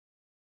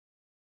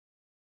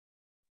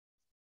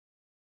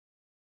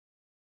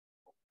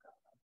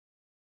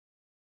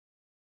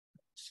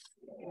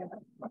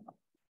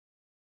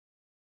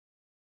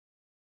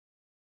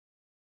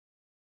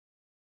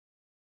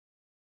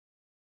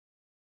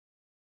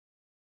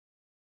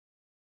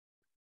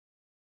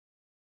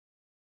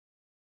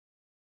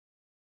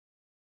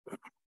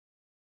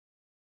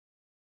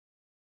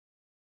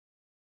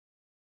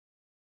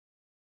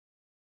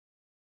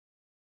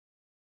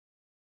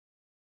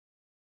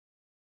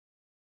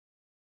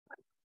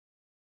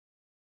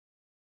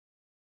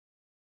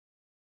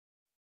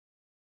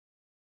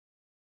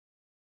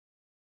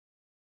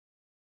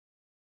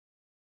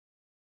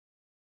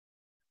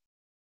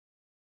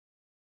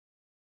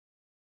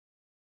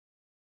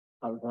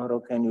Alvaro,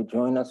 can you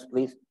join us,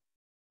 please?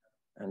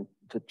 And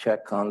to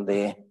check on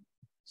the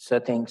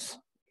settings.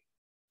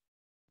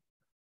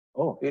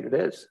 Oh, here it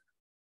is.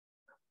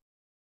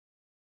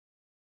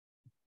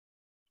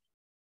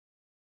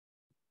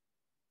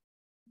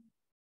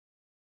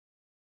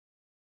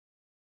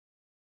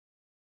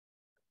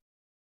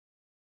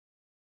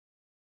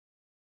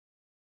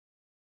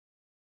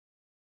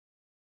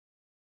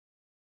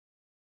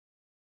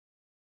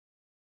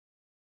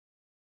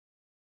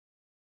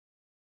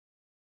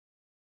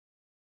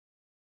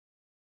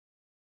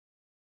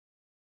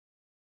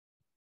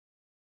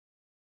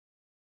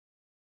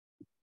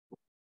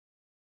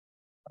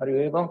 Are you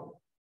able?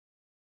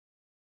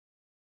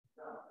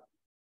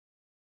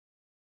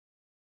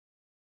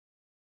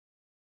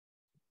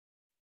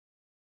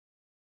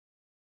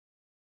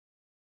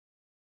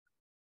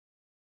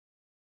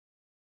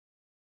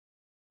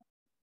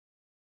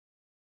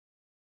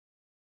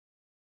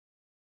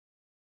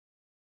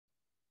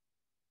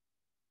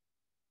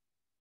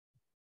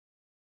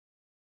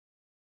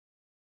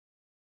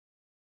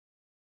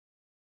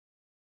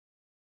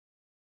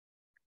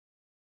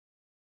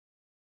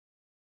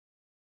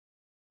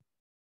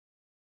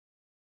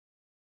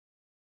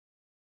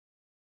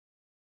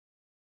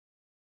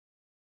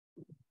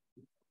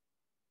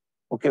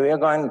 Okay, we are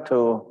going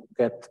to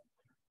get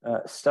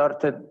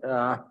started.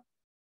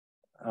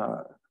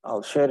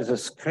 I'll share the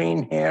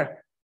screen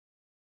here.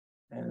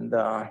 And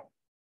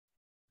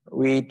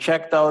we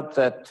checked out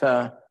that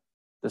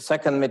the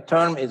second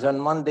midterm is on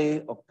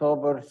Monday,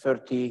 October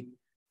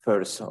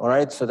 31st. All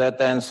right, so that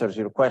answers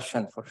your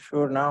question for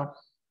sure now.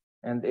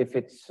 And if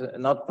it's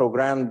not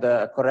programmed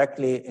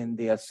correctly in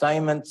the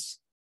assignments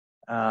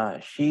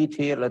sheet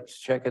here, let's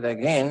check it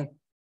again.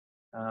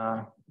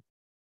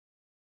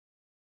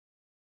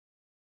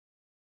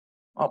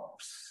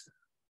 Oops.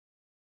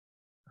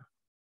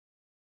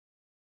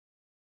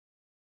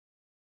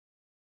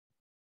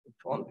 It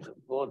won't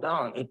go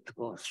down, it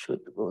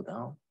should go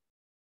down.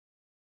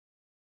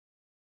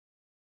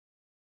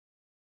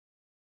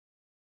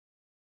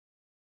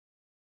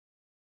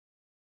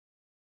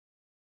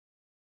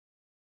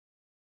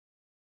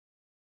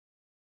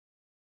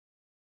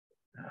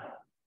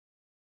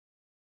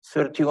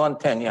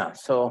 $31.10, yeah.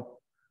 So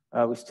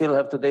we still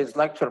have today's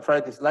lecture,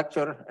 Friday's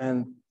lecture,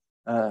 and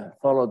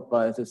followed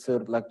by the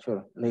third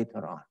lecture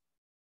later on.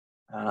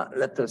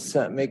 Let us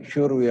make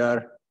sure we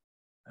are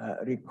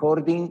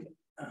recording.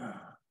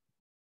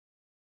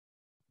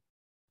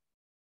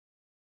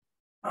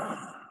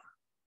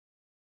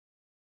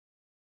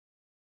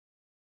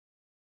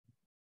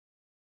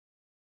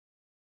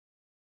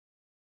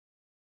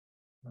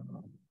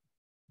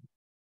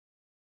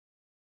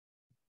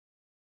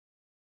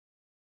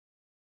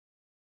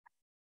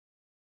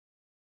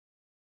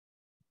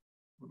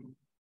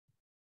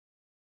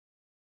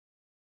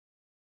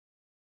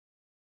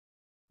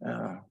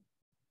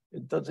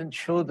 It doesn't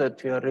show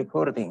that we are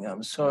recording.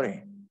 I'm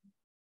sorry.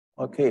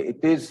 Okay, it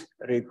is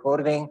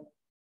recording.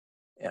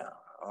 Yeah,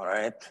 all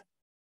right.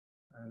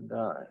 And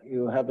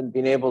you haven't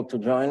been able to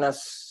join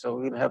us, so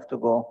we'll have to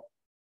go.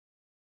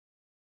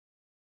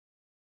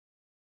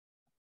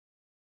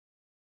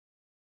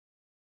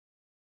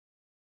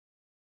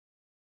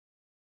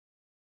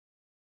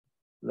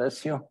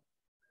 Bless you.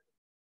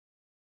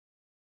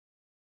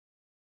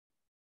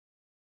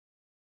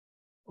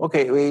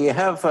 Okay, we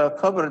have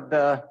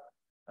covered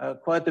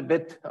quite a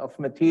bit of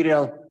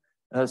material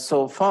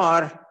so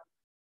far.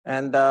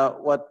 And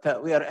what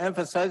we are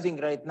emphasizing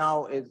right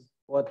now is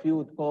what we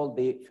would call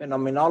the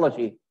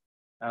phenomenology.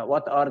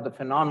 What are the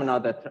phenomena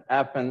that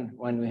happen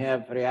when we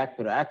have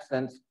reactor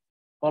accidents?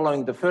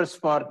 Following the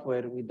first part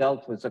where we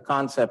dealt with the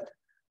concept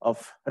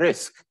of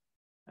risk.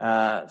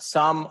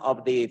 Some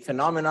of the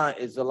phenomena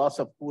is the loss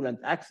of coolant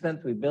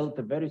accident. We built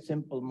a very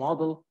simple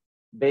model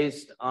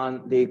based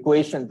on the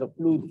equations of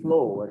fluid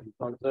flow, where we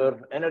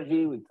conserve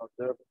energy, we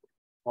conserve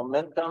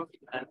momentum,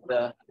 and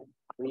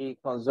we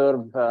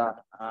conserve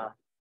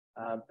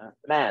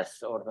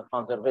mass, or the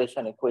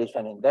conservation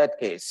equation in that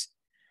case.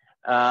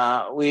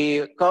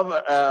 We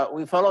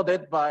followed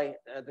it by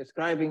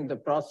describing the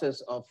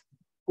process of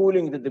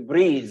cooling the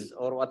debris,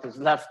 or what is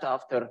left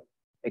after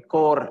a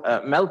core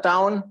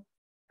meltdown.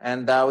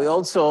 And we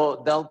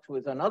also dealt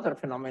with another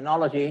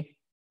phenomenology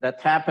that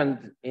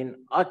happened in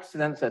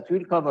accidents that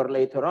we'll cover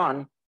later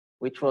on,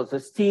 which was the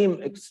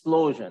steam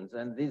explosions.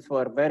 And these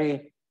were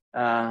very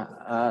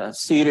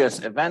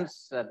serious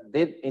events that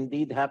did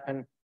indeed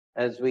happen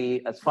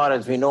as far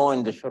as we know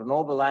in the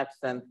Chernobyl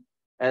accident,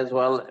 as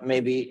well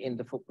maybe in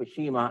the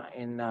Fukushima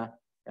in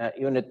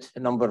unit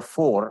number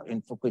 4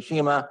 in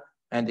Fukushima,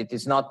 and it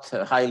is not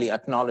highly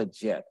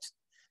acknowledged yet.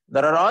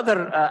 There are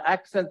other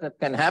accidents that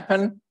can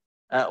happen.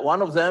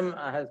 One of them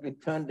has been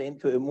turned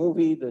into a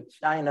movie, the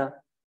China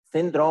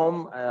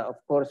syndrome. Of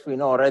course, we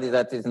know already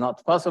that is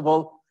not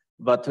possible,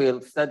 but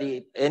we'll study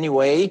it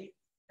anyway.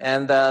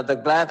 And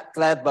the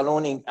clad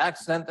ballooning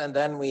accident, and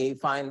then we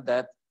find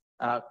that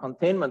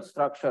containment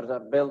structures are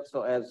built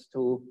so as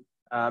to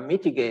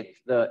mitigate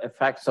the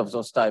effects of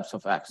those types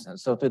of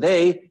accidents. So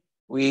today,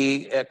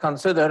 we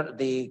consider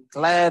the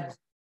clad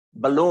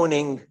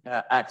ballooning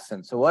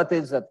accident. So what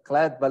is a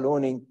clad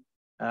ballooning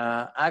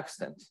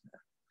accident?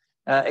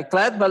 A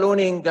clad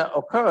ballooning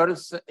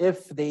occurs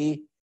if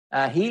the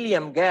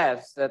helium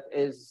gas that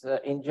is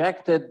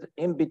injected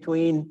in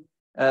between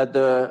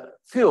the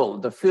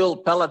fuel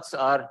pellets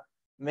are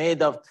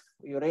made of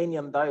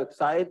uranium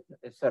dioxide,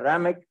 a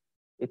ceramic.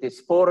 It is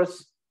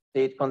porous.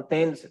 It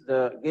contains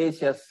the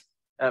gaseous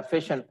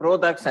fission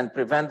products and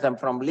prevents them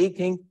from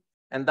leaking.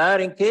 And they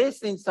are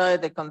encased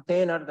inside a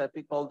container that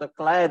we call the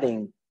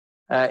cladding,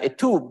 a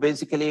tube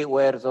basically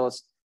where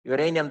those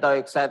uranium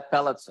dioxide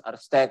pellets are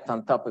stacked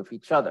on top of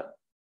each other.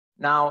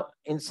 Now,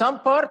 in some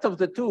part of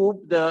the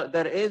tube,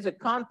 there is a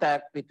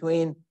contact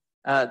between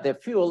the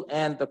fuel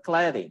and the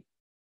cladding.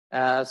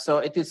 So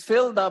it is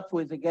filled up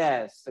with the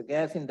gas. The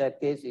gas in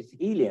that case is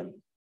helium.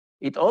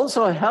 It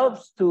also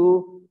helps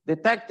to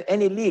detect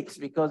any leaks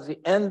because the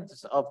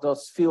ends of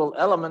those fuel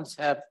elements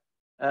have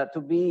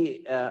to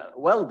be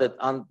welded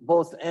on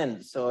both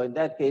ends. So in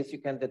that case, you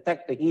can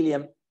detect the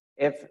helium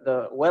if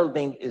the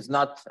welding is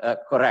not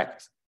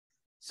correct.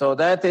 So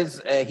that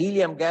is a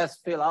helium gas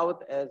fill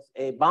out as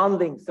a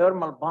bonding,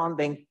 thermal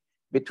bonding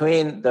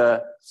between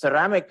the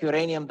ceramic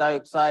uranium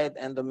dioxide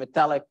and the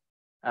metallic.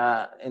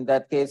 In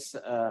that case,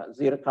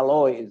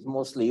 zircaloy is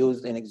mostly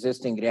used in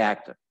existing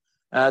reactor.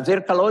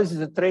 Zircaloy is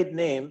a trade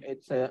name.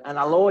 It's an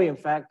alloy, in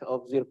fact,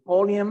 of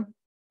zirconium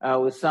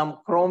with some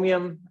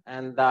chromium.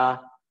 And that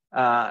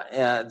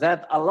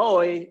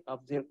alloy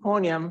of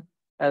zirconium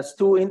has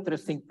two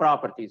interesting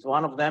properties.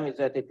 One of them is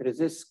that it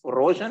resists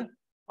corrosion.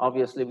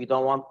 Obviously, we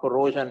don't want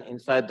corrosion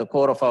inside the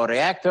core of our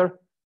reactor.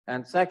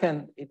 And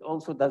second, it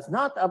also does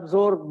not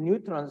absorb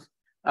neutrons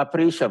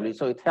appreciably.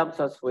 So it helps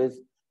us with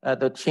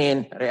the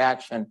chain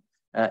reaction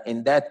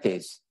in that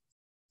case.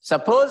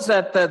 Suppose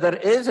that there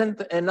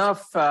isn't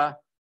enough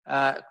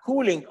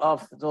cooling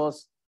of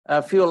those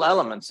fuel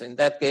elements. In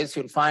that case,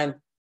 you'll find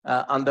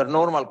under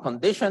normal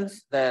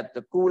conditions that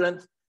the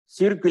coolant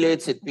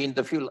circulates between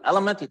the fuel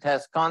element. It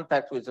has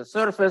contact with the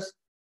surface.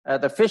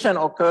 The fission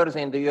occurs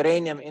in the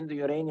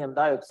uranium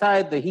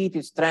dioxide. The heat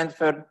is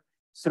transferred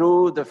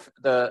through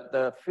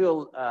the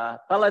fuel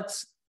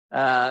pellets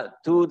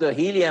to the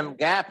helium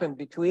gap in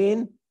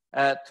between,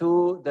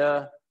 to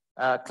the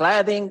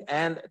cladding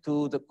and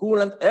to the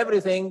coolant.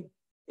 Everything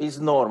is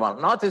normal.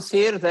 Notice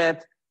here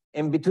that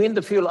in between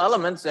the fuel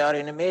elements, they are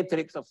in a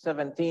matrix of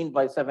 17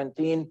 by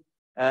 17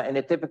 in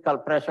a typical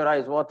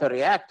pressurized water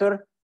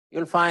reactor.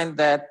 You'll find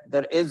that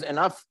there is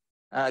enough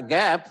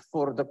gap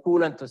for the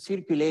coolant to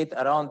circulate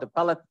around the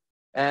pellet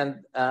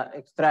and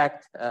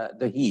extract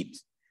the heat.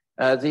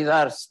 These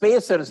are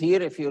spacers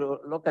here, if you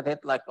look at it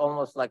like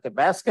almost like a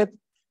basket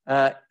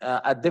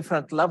at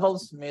different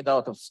levels made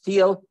out of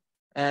steel.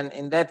 And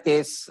in that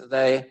case,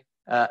 the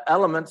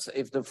elements,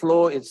 if the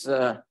flow is,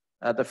 the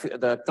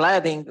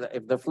cladding,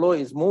 if the flow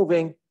is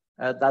moving,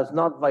 does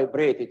not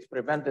vibrate. It's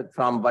prevented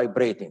from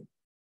vibrating.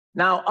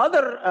 Now,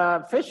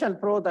 other fission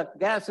product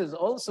gases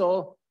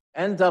also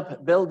end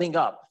up building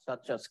up,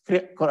 such as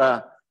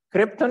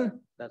krypton.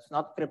 That's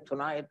not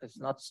kryptonite, it's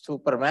not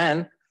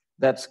Superman.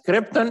 That's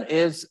krypton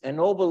is a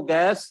noble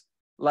gas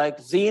like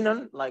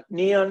xenon, like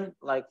neon,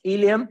 like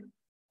helium.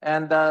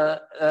 And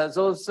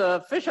those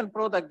fission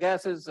product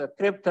gases,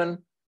 krypton,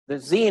 the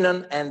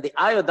xenon, and the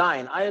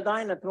iodine.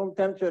 Iodine at room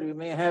temperature, you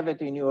may have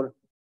it in your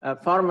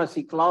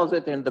pharmacy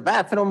closet in the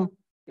bathroom.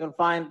 You'll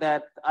find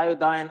that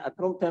iodine at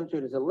room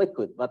temperature is a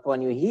liquid, but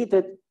when you heat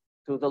it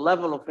to the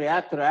level of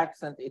reactor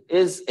accident, it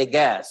is a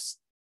gas.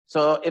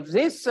 So if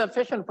this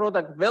fission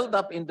product build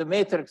up in the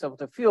matrix of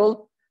the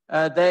fuel,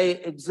 they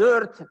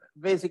exert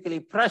basically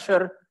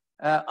pressure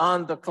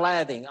on the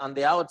cladding on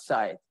the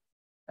outside.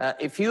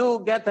 If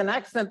you get an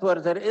accident where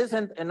there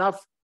isn't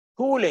enough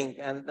cooling,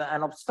 and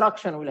an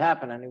obstruction will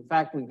happen. And in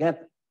fact,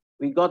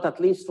 we got at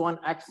least one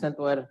accident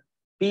where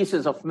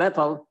pieces of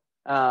metal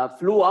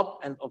flew up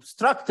and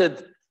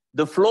obstructed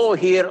the flow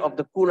here of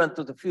the coolant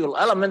to the fuel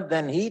element.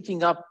 Then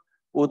heating up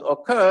would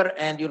occur,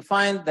 and you'll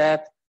find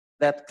that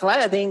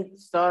cladding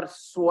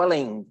starts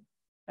swelling.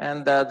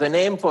 And the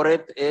name for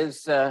it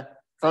is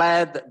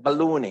clad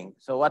ballooning.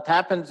 So what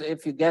happens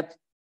if you get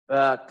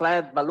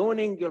clad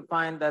ballooning? You'll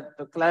find that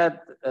the clad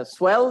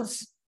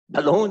swells,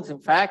 balloons in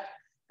fact,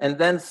 and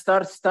then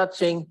starts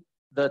touching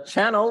the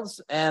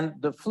channels, and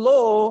the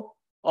flow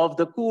of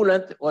the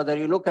coolant, whether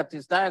you look at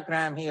this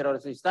diagram here or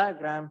this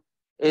diagram,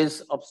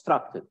 is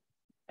obstructed.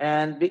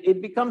 And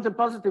it becomes a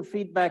positive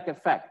feedback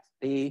effect.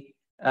 The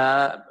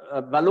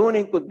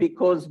Ballooning could be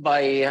caused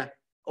by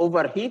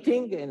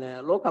overheating, in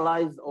a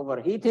localized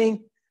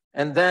overheating,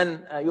 and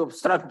then you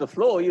obstruct the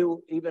flow,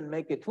 you even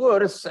make it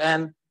worse,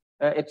 and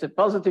it's a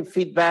positive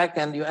feedback,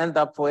 and you end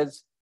up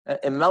with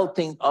a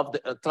melting of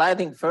the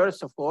cladding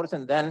first, of course,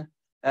 and then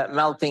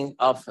melting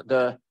of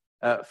the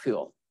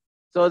fuel.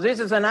 So this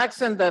is an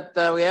accident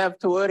that we have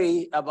to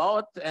worry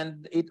about,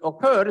 and it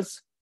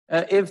occurs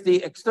if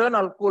the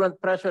external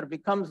coolant pressure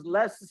becomes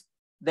less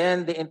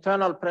than the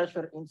internal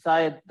pressure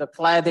inside the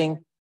cladding,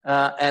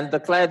 and the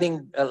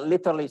cladding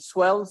literally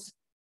swells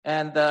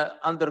and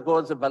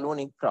undergoes a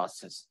ballooning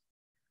process.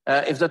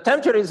 If the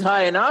temperature is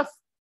high enough,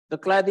 the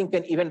cladding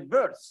can even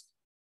burst.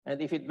 And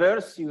if it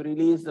bursts, you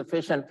release the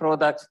fission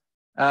products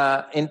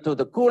into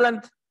the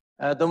coolant.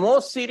 The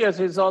most serious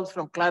results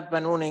from clad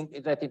ballooning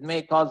is that it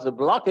may cause the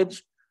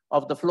blockage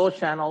of the flow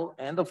channel.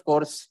 And of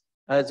course,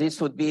 this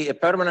would be a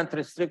permanent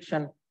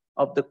restriction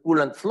of the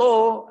coolant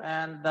flow,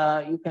 and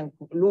you can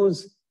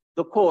lose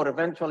the core.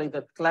 Eventually,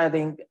 the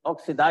cladding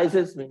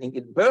oxidizes, meaning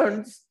it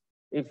burns.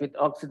 If it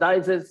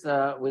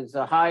oxidizes with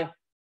a high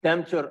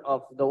temperature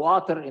of the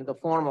water in the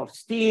form of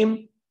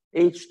steam,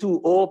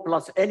 H2O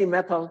plus any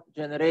metal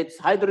generates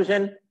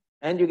hydrogen,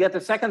 and you get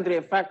a secondary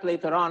effect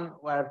later on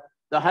where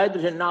the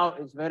hydrogen now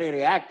is very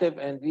reactive,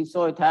 and we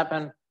saw it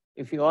happen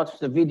if you watch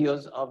the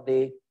videos of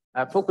the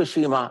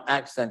Fukushima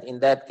accident in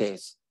that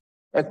case.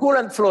 A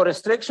coolant flow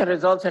restriction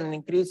results in an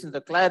increase in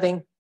the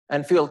cladding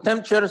and fuel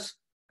temperatures,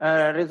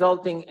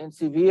 resulting in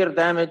severe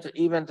damage,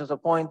 even to the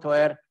point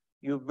where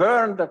you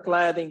burn the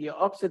cladding, you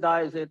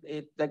oxidize it,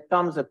 it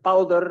becomes a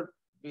powder,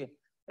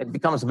 it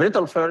becomes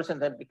brittle first,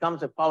 and then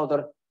becomes a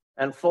powder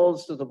and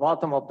falls to the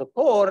bottom of the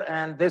core.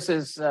 And this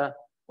is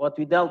what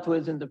we dealt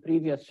with in the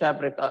previous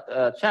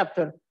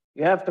chapter.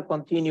 You have to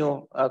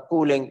continue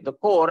cooling the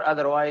core,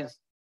 otherwise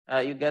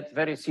you get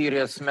very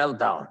serious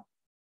meltdown.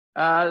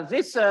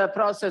 This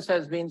process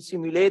has been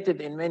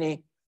simulated in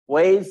many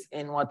ways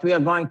in what we are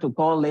going to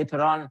call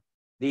later on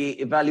the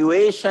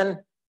evaluation,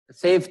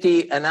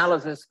 safety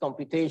analysis,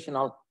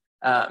 computational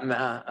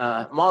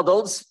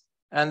models.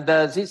 And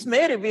this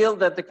may reveal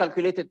that the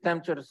calculated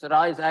temperatures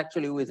rise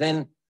actually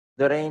within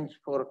the range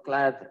for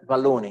clad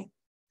ballooning.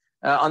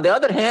 On the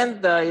other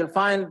hand, you'll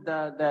find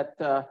that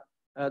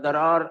there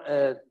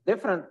are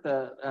different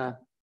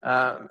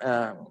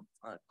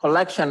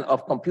collection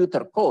of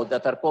computer code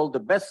that are called the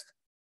best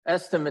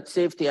estimate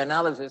safety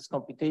analysis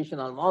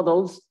computational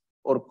models,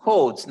 or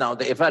codes. Now,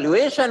 the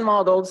evaluation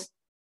models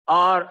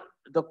are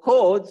the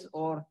codes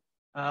or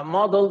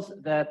models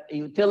that a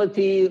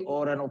utility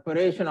or an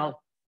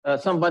operational,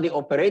 somebody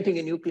operating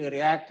a nuclear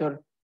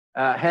reactor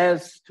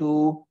has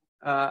to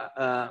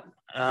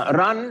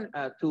run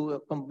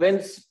to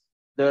convince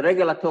the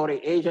regulatory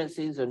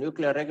agencies, the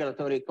Nuclear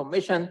Regulatory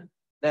Commission,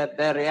 that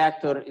their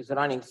reactor is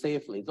running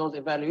safely. Those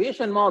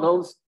evaluation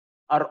models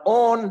are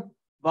owned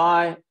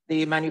by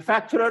the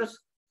manufacturers,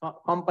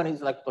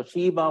 companies like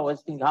Toshiba,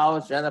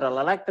 Westinghouse, General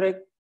Electric,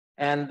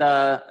 and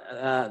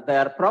they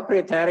are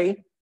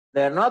proprietary.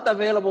 They're not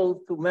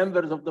available to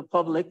members of the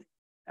public.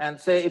 And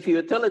say if a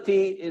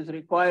utility is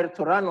required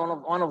to run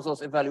one of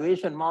those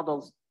evaluation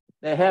models,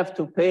 they have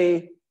to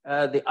pay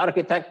the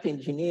architect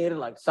engineer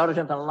like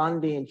Sargent and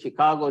Lundy in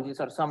Chicago, these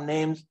are some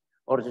names,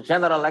 or the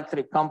General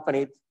Electric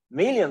company,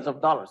 millions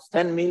of dollars,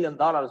 $10 million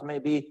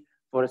maybe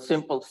for a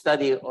simple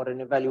study or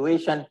an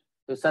evaluation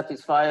to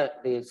satisfy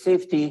the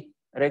safety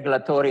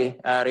regulatory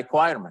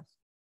requirements.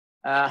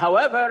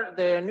 However,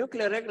 the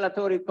Nuclear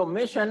Regulatory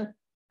Commission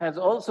has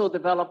also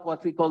developed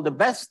what we call the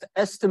best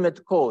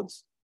estimate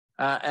codes.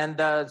 And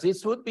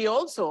this would be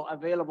also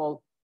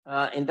available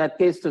in that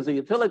case to the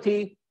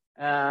utility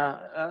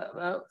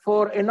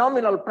for a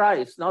nominal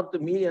price, not the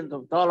millions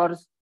of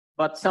dollars,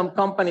 but some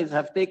companies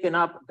have taken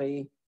up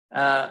the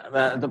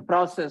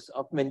process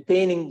of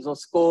maintaining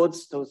those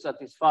codes to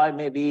satisfy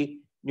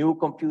maybe new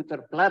computer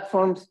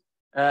platforms.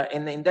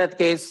 In that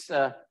case,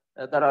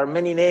 there are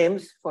many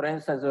names. For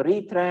instance, the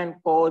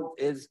RETRAN code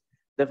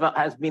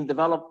has been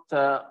developed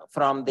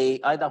from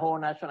the Idaho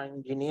National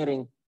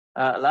Engineering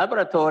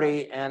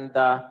Laboratory, and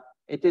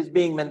it is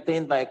being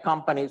maintained by a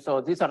company.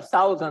 So these are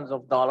thousands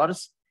of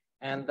dollars.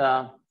 And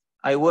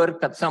I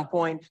work at some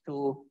point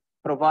to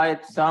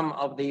provide some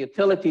of the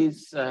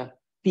utilities,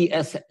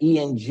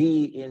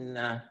 PSE&G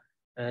in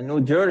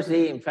New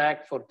Jersey, in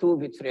fact, for two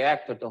of its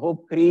reactors, the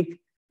Hope Creek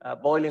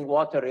boiling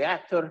water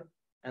reactor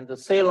and the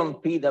Salem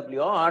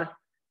PWR,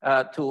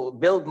 to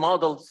build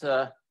models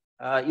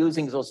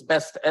using those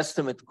best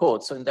estimate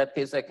codes. So in that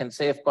case, I can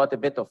save quite a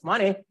bit of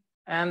money.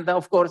 And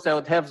of course, I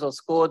would have those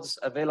codes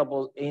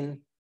available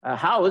in a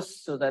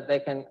house so that they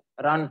can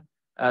run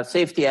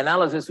safety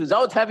analysis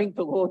without having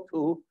to go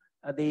to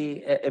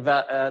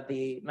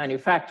the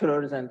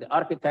manufacturers and the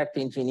architect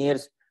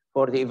engineers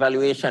for the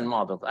evaluation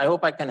models. I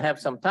hope I can have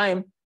some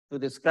time to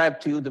describe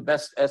to you the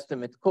best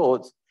estimate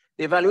codes.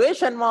 The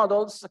evaluation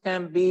models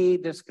can be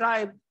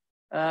described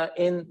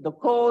in the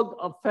Code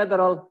of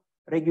Federal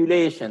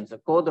Regulations. The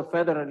Code of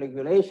Federal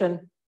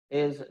Regulation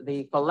is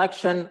the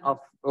collection of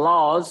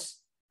laws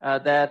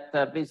that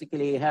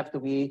basically have to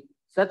be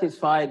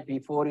satisfied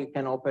before you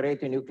can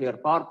operate a nuclear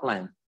power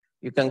plant.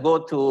 You can go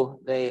to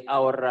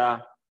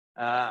our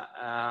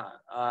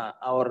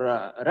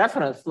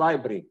reference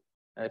library.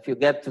 If you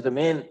get to the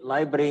main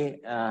library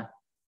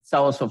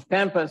south of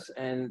campus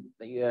and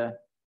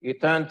you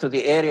turn to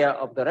the area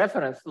of the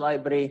reference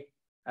library,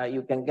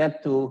 you can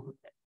get to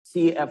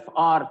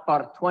CFR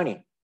Part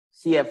 20.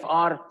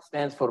 CFR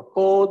stands for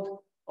Code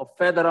of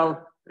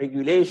Federal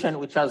Regulation,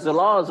 which has the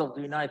laws of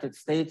the United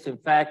States, in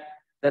fact,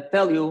 that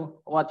tell you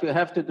what you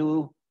have to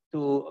do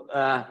to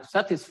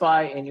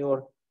satisfy in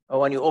your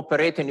when you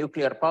operate a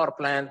nuclear power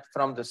plant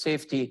from the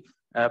safety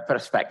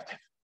perspective.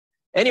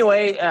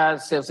 Anyway,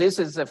 so this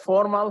is a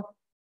formal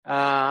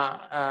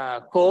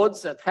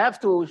codes that have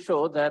to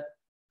show that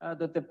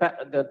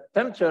the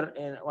temperature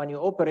when you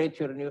operate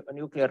your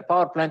nuclear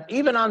power plant,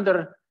 even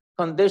under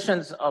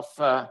conditions of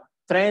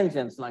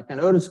transients like an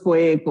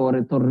earthquake or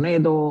a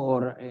tornado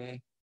or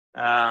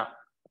a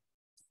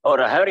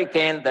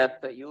hurricane,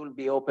 that you will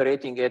be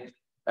operating it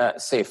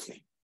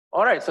safely.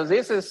 All right, so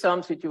this is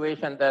some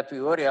situation that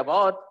we worry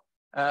about.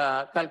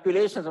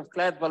 Calculations of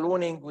clad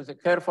ballooning with a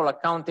careful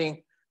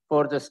accounting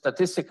for the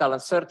statistical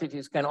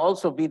uncertainties can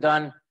also be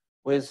done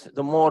with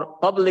the more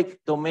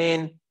public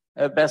domain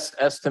best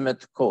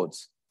estimate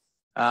codes.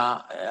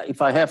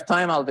 If I have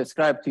time, I'll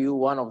describe to you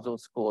one of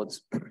those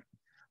codes.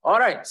 All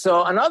right,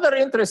 so another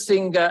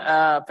interesting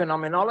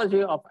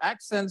phenomenology of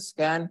accent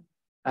scan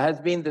has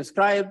been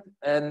described,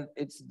 and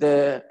it's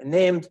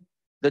named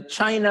the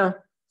China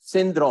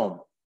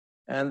syndrome.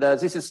 And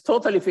this is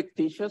totally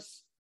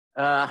fictitious.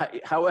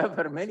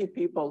 However, many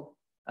people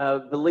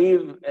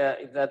believe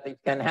that it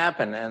can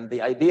happen. And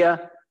the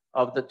idea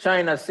of the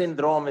China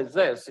syndrome is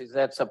this, is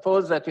that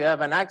suppose that you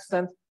have an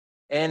accident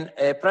in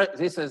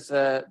this is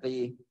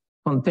the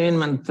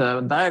containment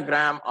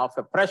diagram of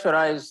a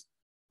pressurized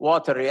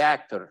water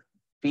reactor,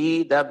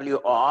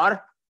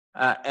 PWR.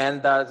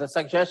 And the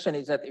suggestion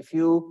is that if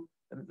you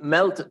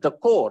melt the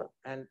core,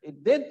 and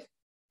it did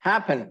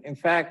happen, in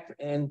fact,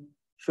 in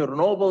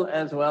Chernobyl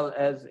as well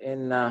as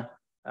in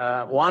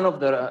one of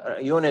the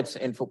units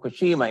in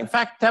Fukushima. In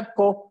fact,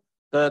 TEPCO,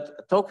 the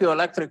Tokyo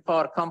Electric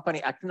Power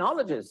Company,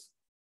 acknowledges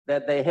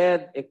that they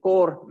had a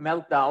core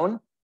meltdown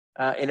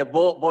in a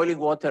boiling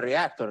water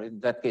reactor. In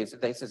that case,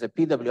 this is a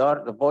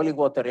PWR. The boiling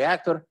water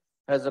reactor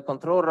has the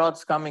control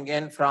rods coming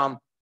in from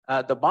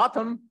the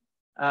bottom.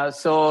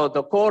 So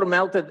the core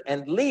melted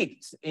and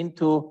leaked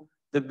into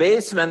the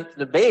basement,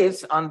 the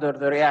base under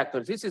the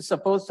reactor. This is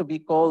supposed to be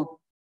called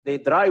the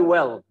dry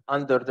well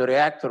under the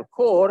reactor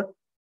core.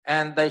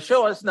 And they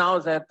show us now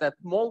that that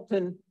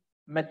molten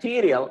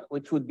material,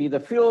 which would be the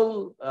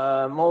fuel,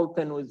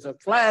 molten with the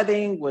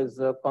cladding, with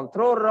the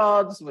control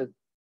rods, with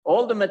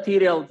all the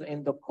materials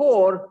in the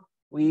core,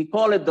 we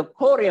call it the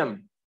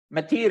corium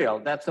material.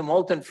 That's a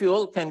molten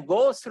fuel, can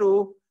go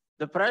through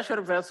the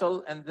pressure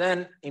vessel and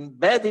then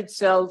embed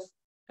itself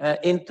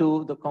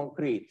into the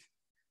concrete.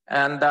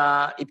 And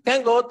it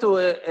can go to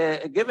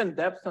a given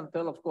depth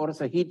until, of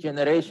course, a heat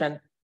generation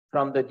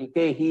from the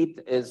decay heat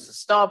is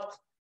stopped.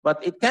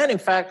 But it can, in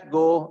fact,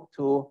 go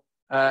to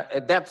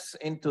a depth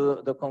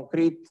into the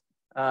concrete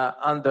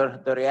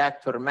under the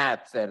reactor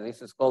mat there.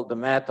 This is called the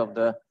mat of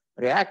the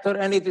reactor,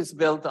 and it is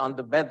built on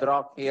the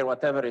bedrock here,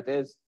 whatever it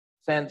is,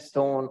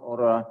 sandstone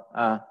or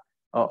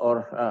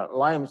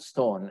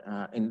limestone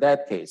in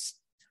that case.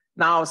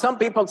 Now, some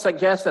people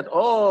suggest that,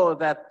 oh,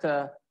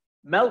 that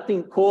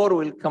melting core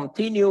will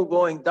continue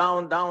going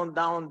down, down,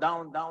 down,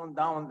 down, down,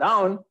 down,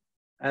 down,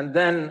 and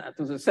then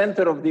to the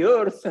center of the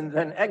Earth, and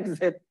then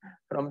exit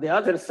from the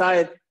other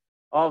side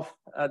of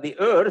the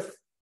Earth,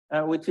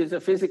 which is a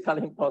physical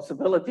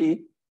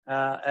impossibility,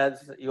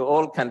 as you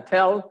all can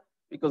tell,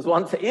 because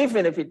once,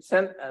 even if it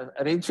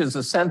reaches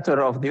the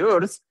center of the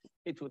Earth,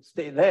 it would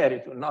stay there.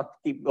 It will not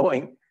keep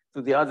going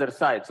to the other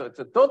side. So it's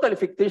a totally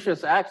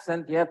fictitious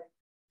accident, yet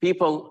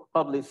people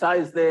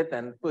publicized it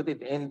and put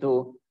it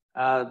into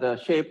the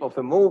shape of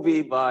a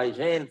movie by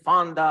Jane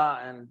Fonda,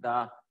 and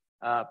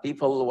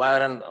people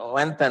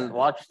went and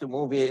watched the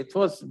movie. It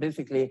was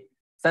basically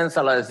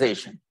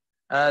sensationalization.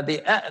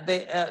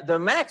 The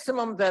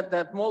maximum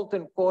that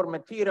molten core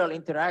material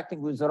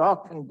interacting with the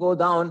rock can go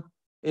down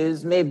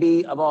is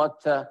maybe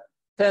about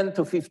 10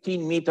 to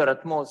 15 meters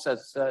at most,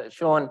 as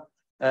shown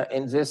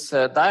in this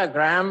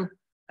diagram.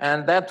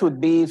 And that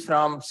would be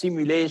from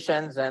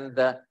simulations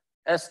and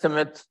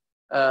estimate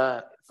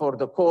for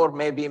the core,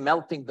 maybe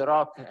melting the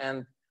rock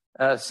and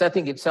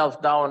setting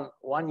itself down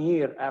 1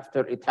 year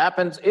after it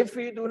happens, if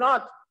we do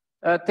not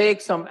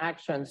take some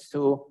actions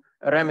to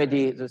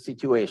remedy the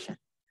situation.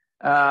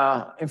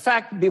 In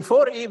fact,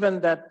 before even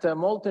that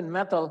molten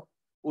metal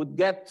would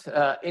get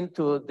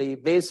into the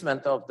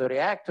basement of the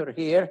reactor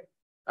here,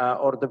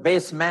 or the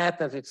base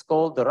mat, as it's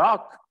called, the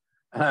rock,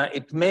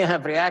 it may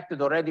have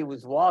reacted already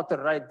with water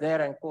right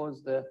there and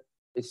caused a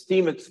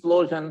steam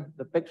explosion.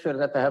 The picture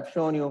that I have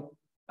shown you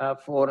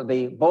for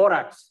the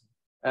borax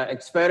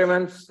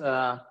experiments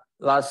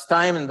last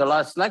time in the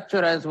last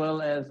lecture, as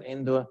well as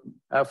in the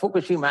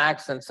Fukushima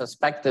accident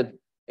suspected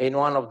in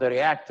one of the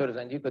reactors.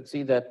 And you could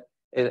see that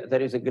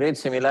there is a great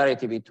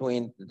similarity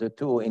between the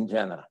two in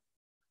general.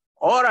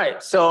 All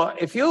right, so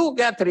if you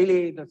get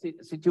really the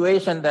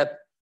situation that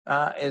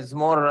is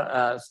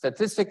more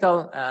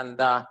statistical,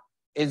 and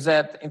is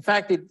that, in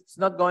fact, it's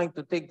not going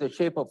to take the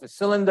shape of a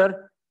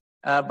cylinder,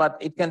 but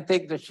it can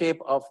take the shape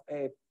of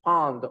a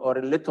pond or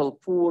a little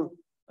pool.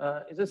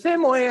 It's the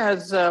same way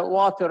as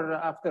water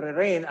after a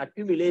rain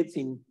accumulates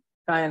in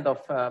kind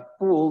of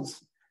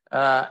pools.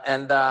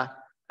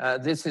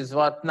 This is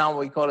what now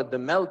we call it the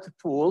melt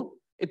pool.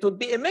 It would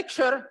be a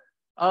mixture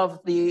of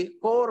the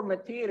core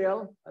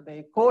material,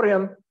 the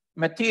corium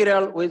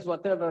material, with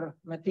whatever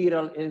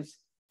material is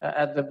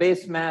at the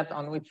base mat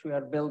on which we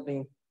are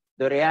building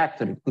the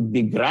reactor. It could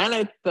be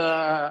granite,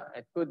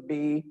 it could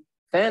be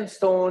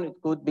sandstone,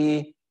 it could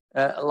be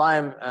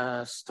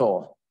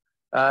limestone.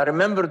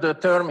 Remember the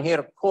term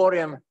here,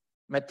 corium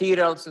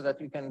material, so that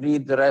you can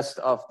read the rest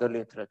of the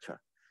literature.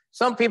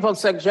 Some people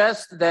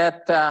suggest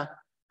that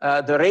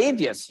the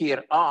radius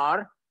here,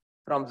 r,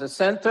 from the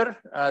center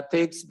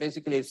takes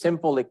basically a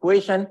simple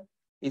equation,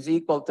 is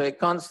equal to a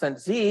constant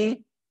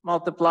z,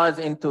 multiplies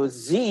into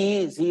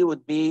z. Z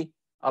would be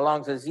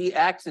along the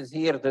z-axis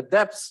here, the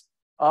depths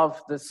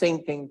of the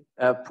sinking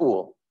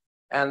pool.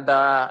 And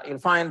you'll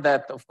find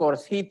that, of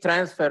course, heat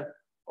transfer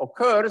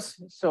occurs.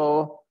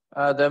 So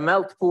the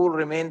melt pool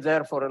remains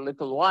there for a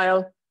little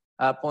while.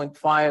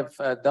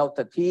 0.5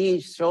 delta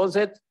T shows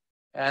it.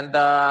 And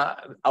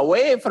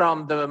away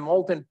from the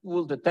molten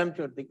pool, the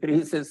temperature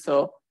decreases.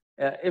 So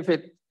if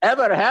it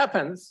ever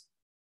happens,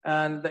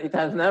 and it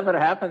has never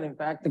happened, in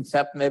fact,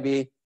 except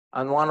maybe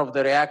on one of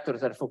the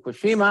reactors at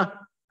Fukushima,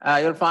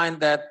 you'll find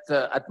that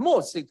at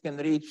most it can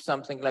reach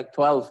something like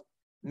 12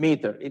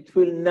 meters. It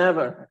will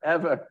never,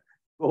 ever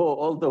go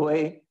all the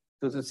way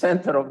to the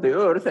center of the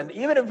Earth. And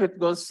even if it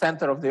goes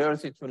center of the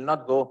Earth, it will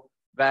not go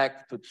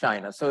back to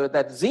China. So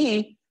that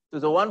Z to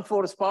the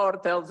 1/4 power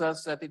tells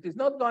us that it is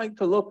not going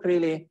to look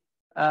really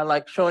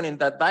like shown in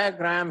that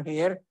diagram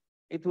here.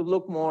 It will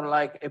look more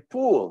like a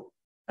pool.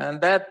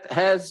 And that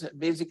has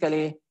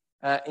basically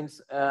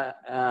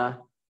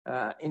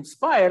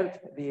inspired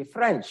the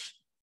French,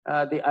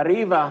 the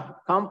Arriva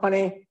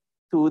company,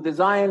 to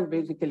design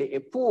basically a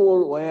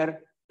pool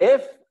where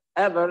if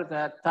ever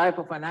that type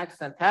of an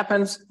accident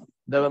happens,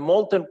 the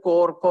molten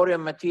core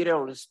corium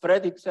material will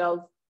spread itself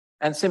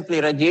and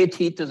simply radiate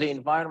heat to the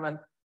environment.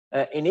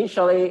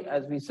 Initially,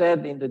 as we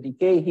said in the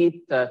decay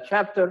heat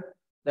chapter,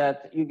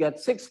 that you get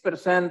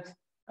 6%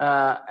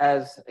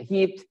 as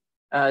heat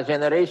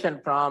generation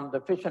from the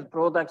fission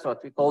products,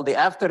 what we call the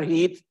after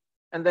heat,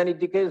 and then it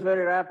decays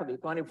very rapidly,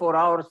 24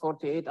 hours,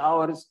 48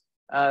 hours,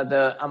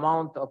 the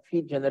amount of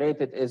heat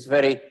generated is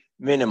very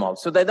minimal.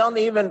 So they don't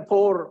even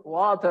pour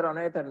water on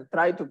it and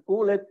try to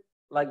cool it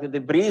like the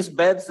debris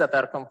beds that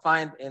are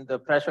confined in the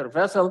pressure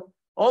vessel.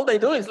 All they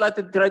do is let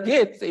it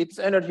radiate its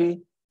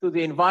energy to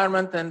the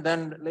environment, and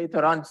then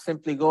later on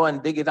simply go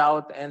and dig it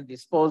out and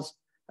dispose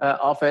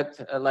of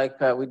it like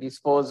we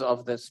dispose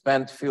of the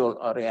spent fuel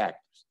or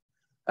reactors.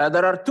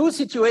 There are two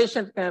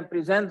situations can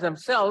present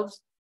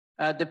themselves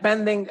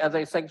depending, as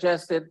I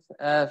suggested,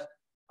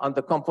 on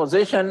the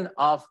composition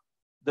of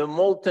the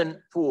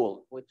molten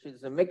pool, which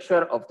is a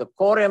mixture of the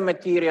corium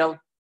material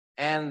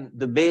and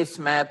the base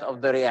mat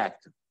of the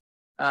reactor.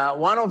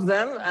 One of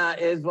them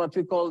is what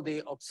we call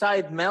the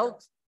oxide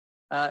melt.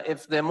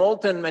 If the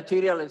molten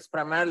material is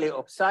primarily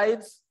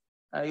oxides,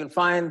 you'll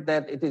find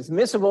that it is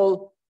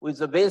miscible with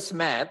the base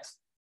mat.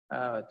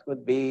 It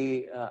could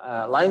be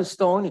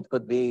limestone, it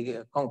could be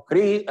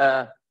concrete.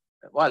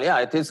 Well, yeah,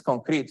 it is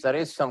concrete. There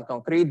is some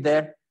concrete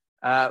there,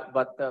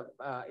 but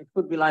it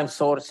could be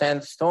limestone,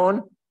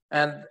 sandstone.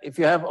 And if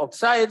you have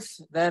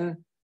oxides,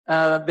 then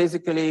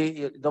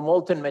basically the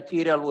molten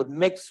material would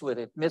mix with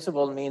it.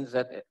 Miscible means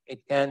that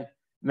it can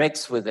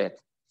mix with it.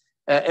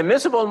 A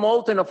miscible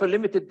molten of a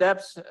limited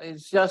depth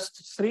is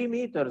just 3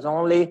 meters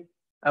only,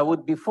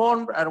 would be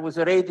formed with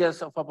a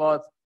radius of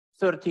about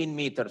 13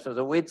 meters. So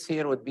the width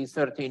here would be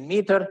 13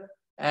 meters,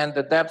 and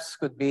the depths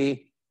could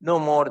be no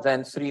more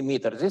than 3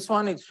 meters. This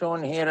one is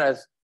shown here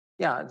as,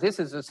 yeah, this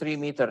is a 3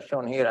 meter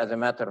shown here as a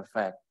matter of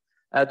fact.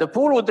 The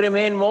pool would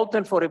remain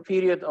molten for a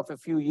period of a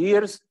few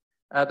years.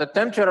 The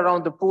temperature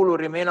around the pool will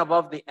remain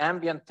above the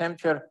ambient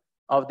temperature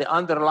of the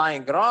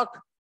underlying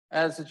rock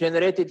as the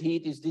generated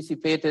heat is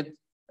dissipated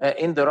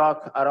in the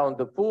rock around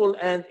the pool.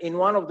 And in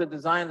one of the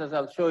designs, as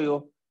I'll show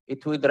you,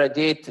 it would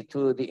radiate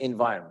to the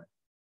environment.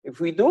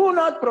 If we do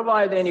not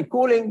provide any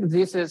cooling,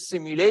 this is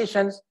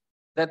simulations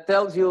that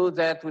tells you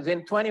that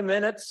within 20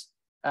 minutes,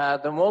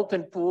 the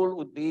molten pool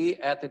would be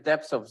at a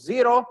depth of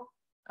 0.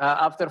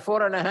 After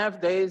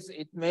 4.5 days,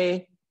 it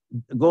may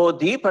go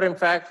deeper. In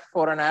fact,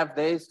 4.5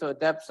 days to a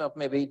depth of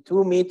maybe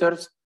 2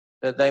 meters.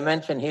 The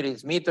dimension here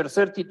is meter.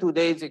 32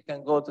 days, it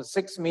can go to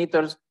 6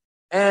 meters.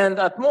 And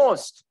at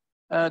most,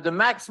 the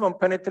maximum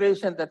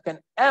penetration that can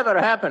ever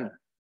happen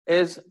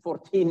is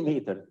 14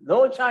 meters.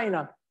 No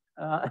China.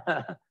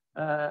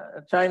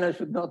 China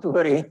should not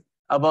worry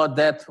about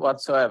that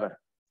whatsoever.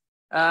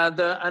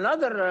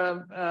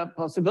 Another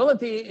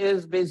possibility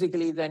is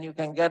basically then you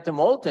can get a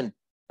molten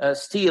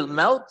steel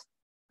melt.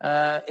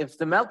 if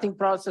the melting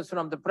process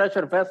from the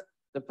pressure vessel,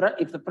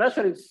 if the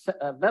pressure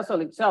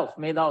vessel itself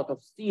made out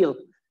of steel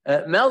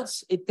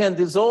melts, it can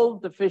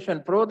dissolve the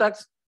fission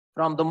products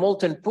from the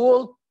molten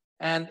pool.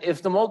 And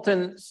if the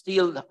molten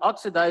steel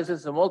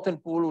oxidizes, the molten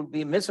pool will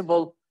be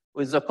miscible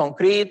with the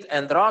concrete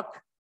and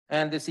rock.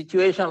 And the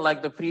situation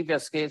like the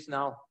previous case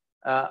now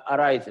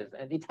arises.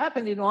 And it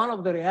happened in one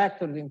of the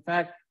reactors, in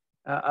fact,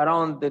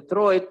 around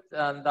Detroit.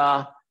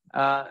 And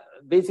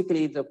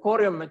basically the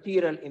corium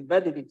material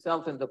embedded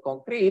itself in the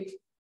concrete,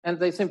 and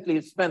they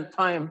simply spent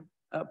time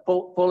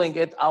pulling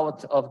it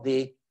out of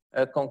the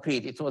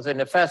concrete. It was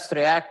a fast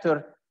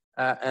reactor,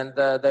 and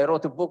they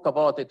wrote a book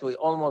about it. We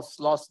almost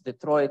lost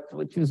Detroit,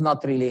 which is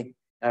not really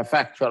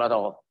factual at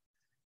all.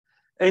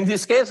 In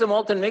this case, the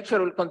molten mixture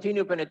will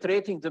continue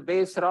penetrating the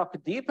base rock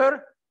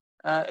deeper.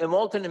 A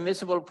molten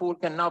immiscible pool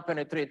can now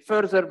penetrate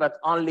further, but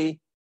only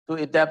to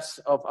a depth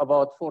of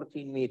about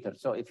 14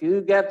 meters. So if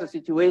you get the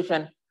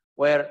situation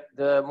where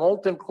the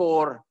molten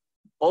core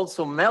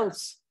also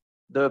melts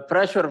the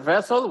pressure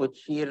vessel,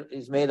 which here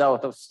is made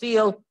out of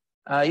steel,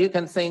 you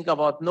can think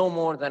about no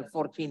more than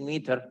 14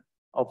 meters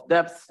of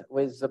depth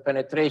with the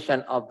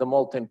penetration of the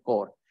molten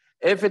core.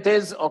 If it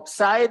is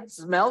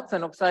oxides melt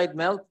and oxide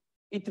melt,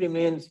 it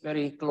remains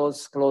very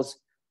close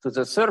to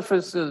the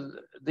surface.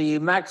 The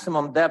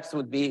maximum depth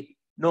would be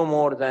no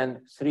more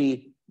than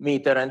 3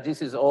 meters. And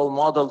this is all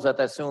models that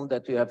assume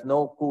that you have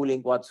no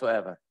cooling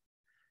whatsoever.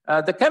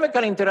 The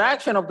chemical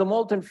interaction of the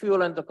molten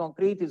fuel and the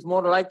concrete is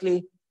more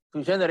likely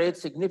to generate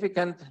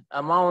significant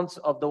amounts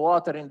of the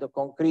water in the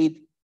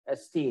concrete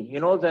as steam. You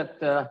know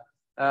that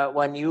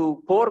when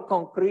you pour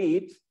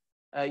concrete,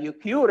 you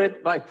cure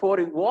it by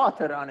pouring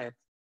water on it.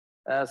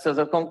 So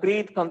the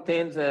concrete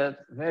contains a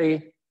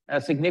very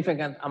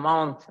significant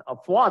amount of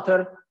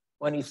water.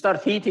 When you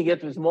start heating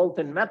it with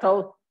molten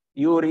metal,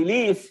 you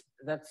release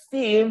that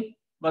steam,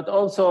 but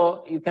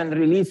also you can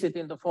release it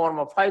in the form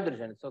of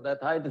hydrogen. So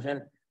that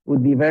hydrogen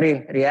would be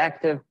very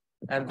reactive,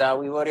 and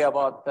we worry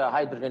about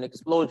hydrogen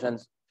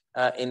explosions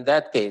in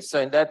that case.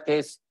 So in that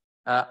case,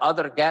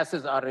 other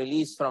gases are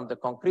released from the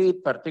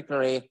concrete,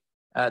 particularly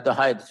the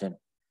hydrogen.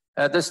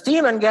 The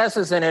steam and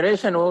gases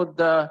generation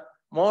would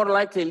more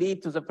likely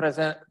lead to the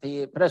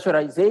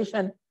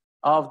pressurization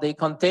of the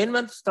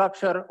containment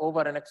structure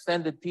over an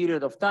extended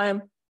period of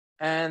time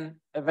and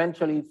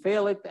eventually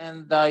fail it.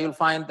 And you'll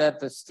find that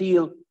the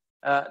steel,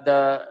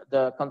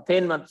 the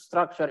containment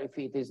structure, if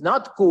it is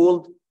not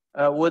cooled,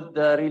 would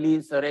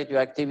release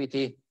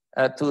radioactivity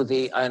to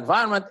the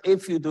environment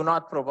if you do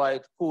not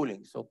provide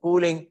cooling. So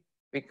cooling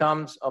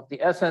becomes of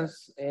the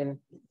essence in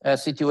a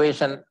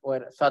situation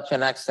where such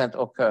an accident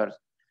occurs.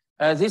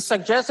 This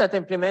suggests that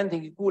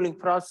implementing a cooling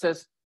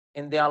process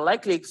in the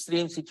unlikely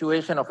extreme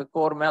situation of a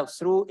core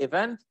melt-through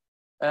event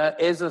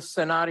is a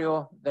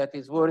scenario that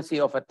is worthy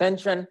of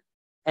attention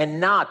and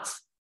not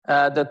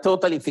the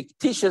totally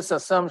fictitious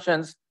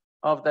assumptions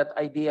of that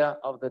idea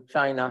of the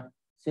China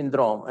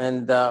syndrome.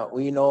 And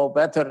we know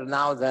better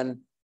now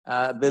than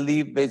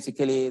believe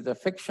basically the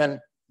fiction.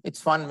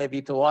 It's fun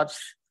maybe to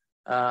watch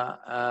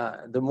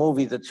the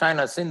movie, The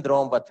China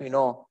Syndrome, but we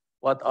know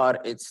what are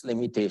its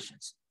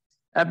limitations.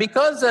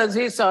 Because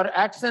these are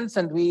accidents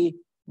and we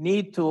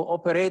need to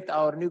operate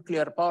our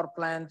nuclear power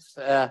plants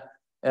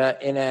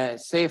in a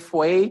safe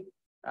way,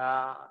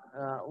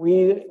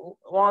 we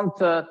want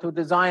to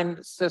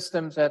design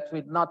systems that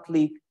would not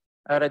leak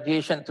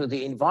radiation to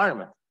the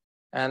environment.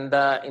 And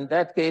in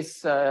that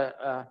case,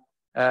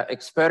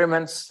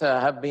 experiments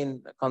have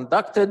been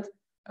conducted.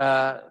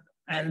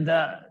 And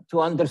to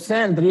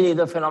understand really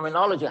the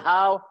phenomenology,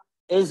 how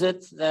is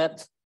it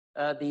that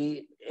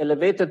the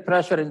elevated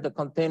pressure in the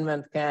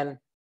containment can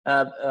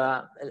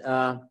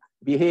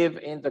behave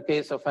in the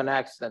case of an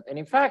accident. And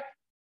in fact,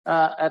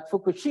 at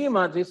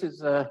Fukushima, this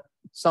is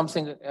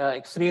something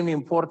extremely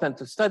important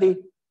to study.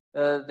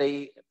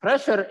 The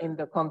pressure in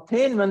the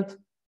containment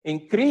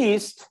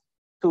increased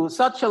to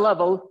such a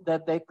level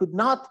that they could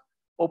not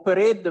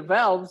operate the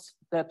valves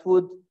that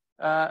would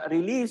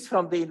release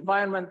from the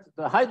environment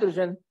the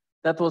hydrogen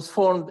that was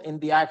formed in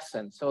the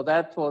accident. So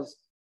that was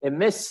a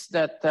miss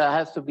that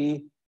has to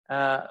be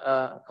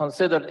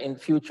considered in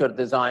future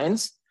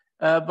designs.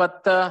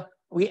 But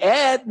we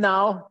add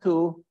now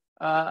to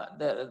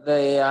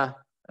the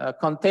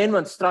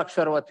containment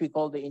structure what we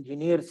call the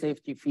engineered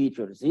safety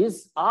features.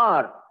 These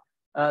are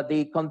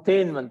the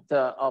containment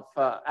of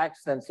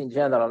accidents in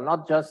general,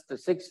 not just the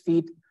 6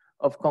 feet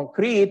of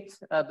concrete.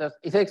 The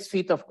 6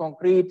 feet of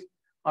concrete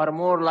are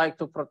more like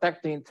to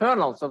protect the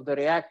internals of the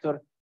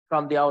reactor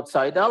from the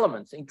outside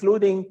elements,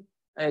 including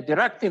a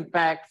direct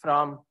impact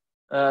from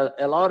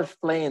a large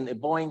plane, a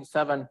Boeing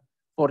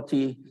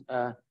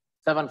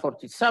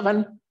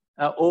 747,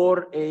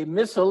 or a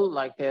missile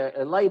like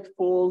a light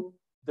pole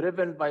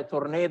driven by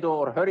tornado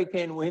or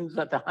hurricane winds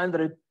at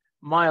 100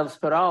 miles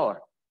per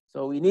hour.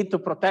 So we need to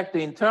protect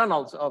the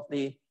internals of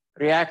the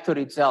reactor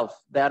itself.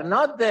 They are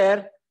not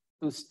there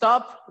to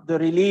stop the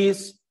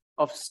release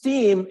of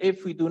steam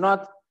if we do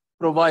not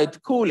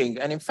provide cooling.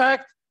 And in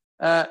fact,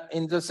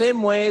 in the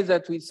same way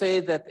that we say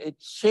that a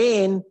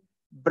chain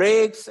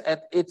breaks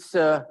at its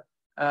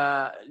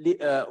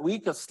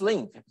weakest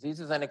link. This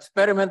is an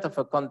experiment of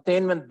a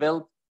containment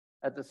built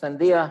at the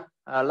Sandia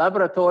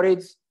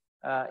laboratories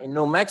in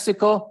New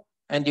Mexico.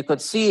 And you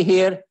could see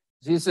here,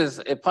 this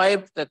is a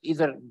pipe that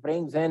either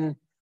brings in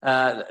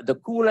the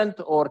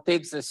coolant or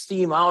takes the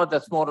steam out.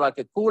 That's more like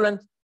a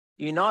coolant.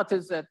 You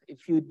notice that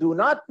if you do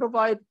not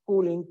provide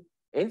cooling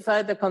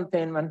inside the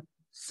containment,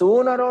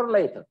 sooner or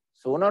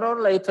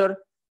later,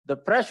 the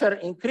pressure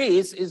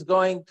increase is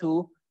going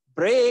to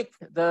break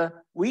the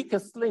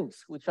weakest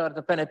links, which are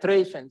the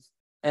penetrations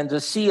and the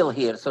seal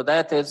here. So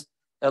that is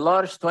a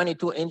large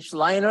 22-inch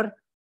liner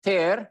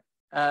tear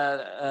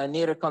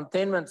near a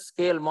containment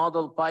scale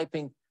model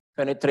piping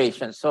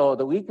penetration. So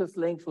the weakest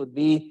links would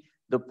be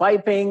the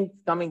piping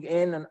coming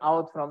in and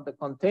out from the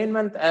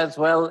containment, as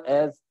well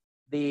as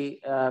the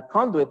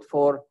conduit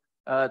for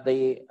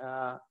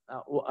the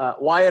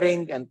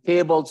wiring and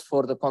cables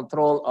for the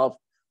control of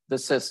the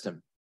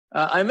system.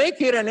 I make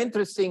here an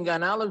interesting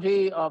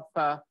analogy of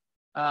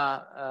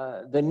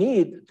the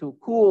need to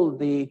cool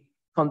the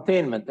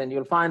containment. And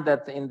you'll find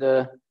that in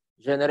the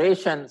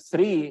generation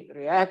 3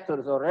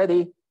 reactors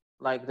already,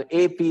 like the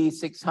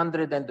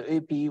AP600 and the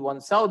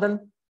AP1000,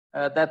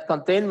 that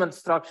containment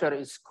structure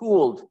is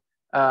cooled.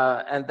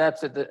 And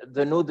that's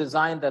the new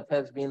design that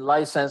has been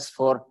licensed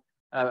for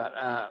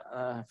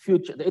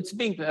future. It's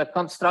being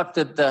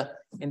constructed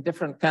in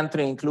different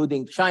countries,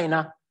 including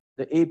China.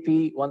 The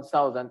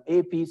AP1000.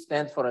 AP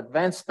stands for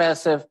Advanced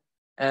Passive,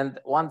 and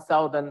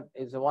 1000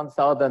 is a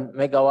 1000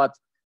 megawatt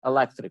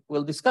electric.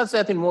 We'll discuss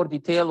that in more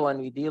detail when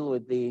we deal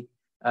with the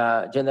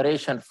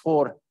generation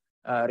 4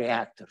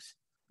 reactors.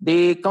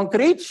 The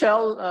concrete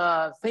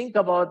shell, think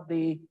about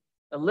the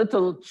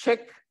little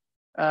chick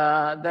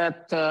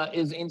that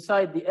is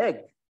inside the egg.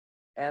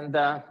 And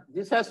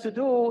this has to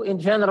do, in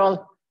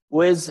general,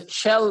 with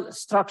shell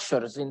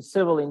structures in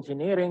civil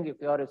engineering.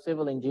 If you are a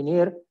civil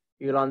engineer,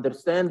 you'll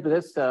understand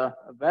this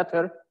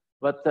better.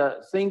 But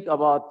think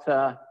about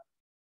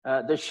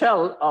the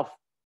shell of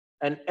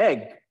an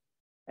egg.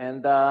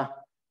 And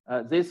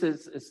this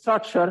is a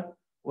structure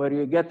where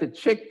you get a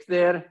chick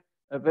there,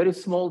 a very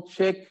small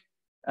chick.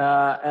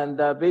 And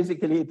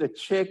basically the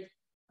chick,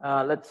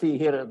 let's see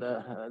here,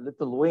 the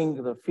little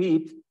wing, the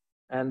feet,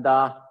 and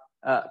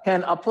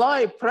can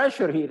apply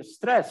pressure here,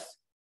 stress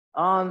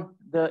on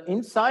the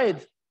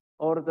inside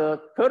or the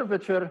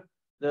curvature,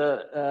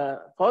 the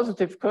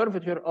positive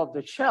curvature of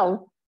the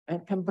shell,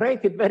 and can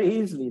break it very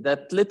easily.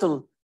 That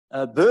little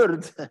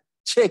bird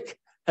chick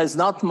has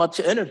not much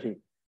energy.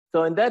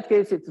 So in that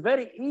case, it's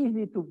very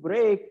easy to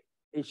break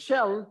a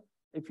shell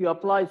if you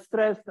apply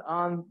stress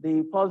on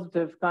the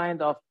positive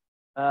kind of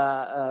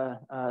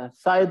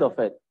side of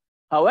it.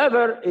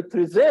 However, it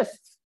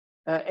resists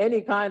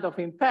any kind of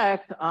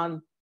impact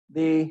on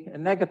the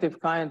negative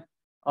kind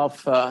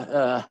of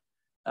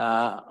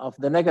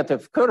the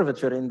negative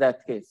curvature in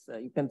that case.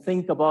 You can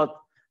think about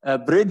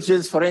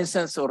bridges, for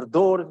instance, or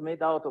doors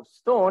made out of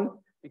stone,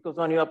 because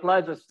when you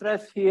apply the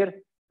stress here,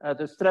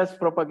 the stress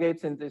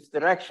propagates in this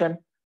direction,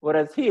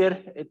 whereas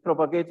here it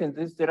propagates in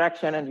this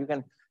direction, and you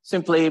can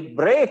simply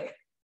break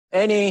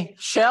any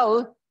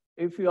shell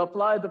if you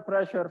apply the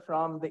pressure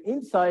from the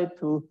inside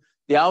to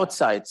the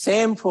outside.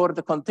 Same for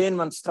the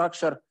containment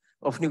structure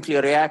of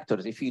nuclear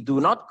reactors. If you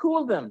do not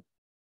cool them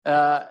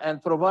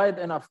and provide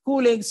enough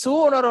cooling,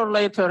 sooner or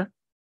later,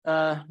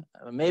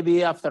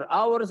 maybe after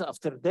hours,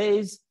 after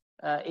days,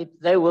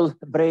 they will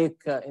break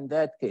in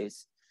that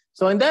case.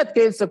 So in that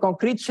case, the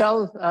concrete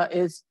shell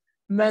is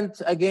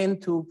meant, again,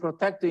 to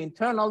protect the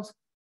internals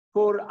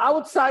for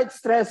outside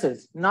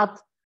stresses, not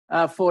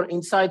for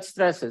inside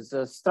stresses.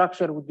 The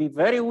structure would be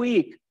very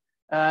weak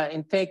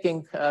in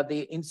taking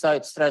the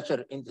inside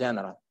structure in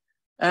general.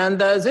 And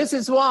this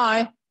is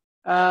why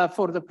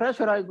for the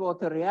pressurized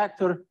water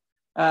reactor,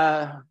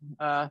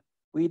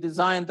 we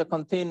designed the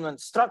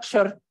containment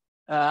structure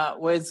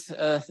with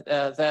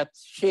that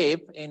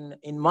shape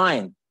in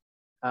mind.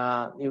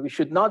 We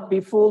should not be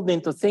fooled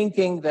into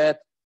thinking that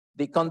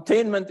the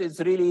containment is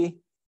really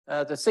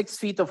the 6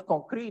 feet of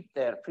concrete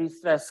there,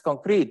 pre-stressed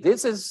concrete.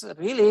 This is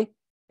really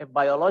a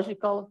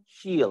biological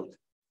shield.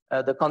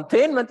 The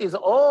containment is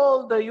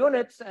all the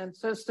units and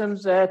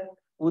systems that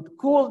would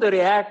cool the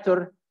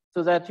reactor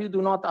so that you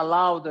do not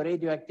allow the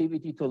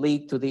radioactivity to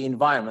leak to the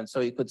environment. So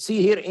you could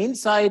see here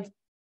inside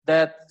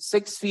that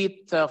 6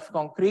 feet of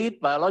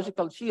concrete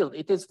biological shield,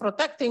 it is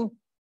protecting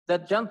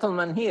that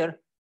gentleman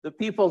here, the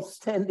people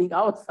standing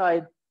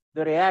outside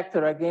the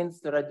reactor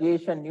against the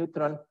radiation,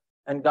 neutron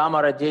and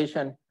gamma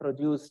radiation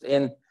produced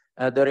in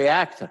the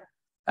reactor.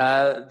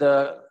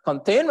 The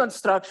containment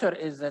structure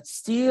is that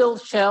steel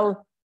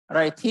shell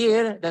right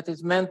here that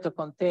is meant to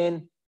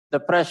contain the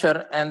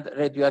pressure and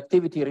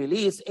radioactivity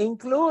release,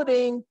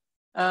 including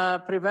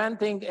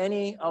preventing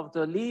any of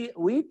the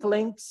weak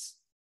links.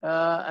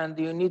 And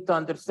you need to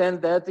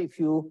understand that if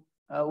you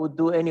would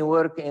do any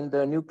work in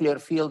the nuclear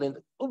field.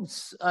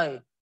 Oops,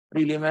 I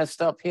really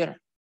messed up here.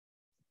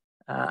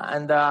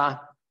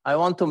 I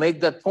want to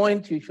make that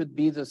point. You should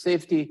be the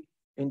safety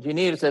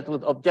engineers that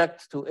would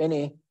object to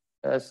any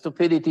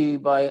stupidity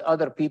by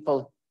other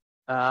people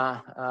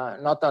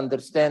not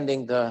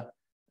understanding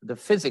the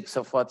physics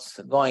of what's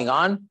going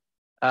on.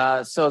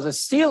 So the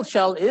steel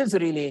shell is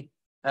really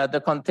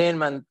the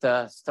containment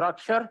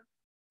structure,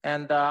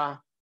 and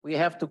we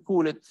have to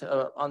cool it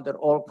under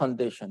all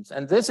conditions.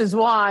 And this is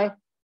why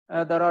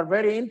there are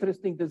very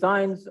interesting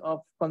designs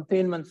of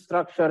containment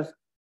structures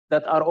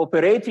that are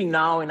operating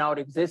now in our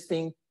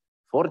existing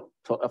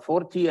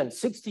 40 and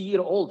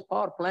 60-year-old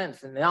power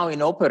plants and now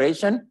in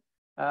operation.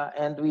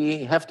 And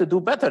we have to do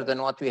better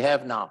than what we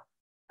have now.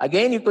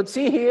 Again, you could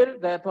see here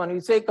that when we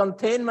say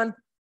containment,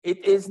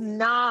 it is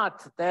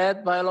not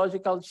that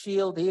biological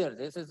shield here.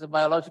 This is the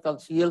biological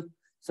shield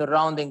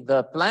surrounding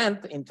the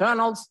plant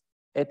internals.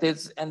 It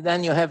is, and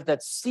then you have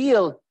that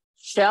steel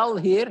shell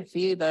here.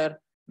 See, they're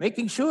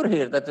making sure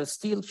here that the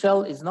steel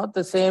shell is not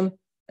the same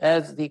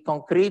as the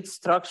concrete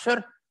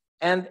structure.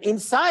 And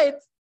inside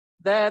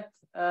that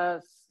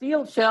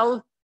steel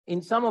shell,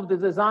 in some of the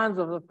designs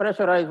of the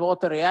pressurized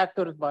water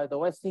reactors by the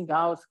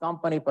Westinghouse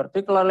company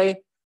particularly,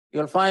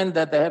 you'll find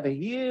that they have a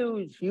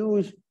huge,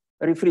 huge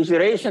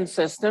refrigeration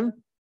system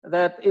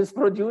that is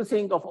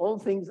producing, of all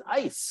things,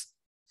 ice.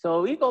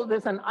 So we call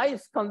this an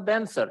ice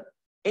condenser.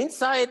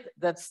 Inside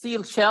that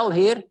steel shell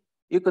here,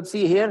 you could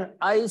see here,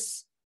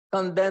 ice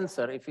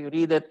condenser. If you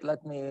read it,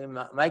 let me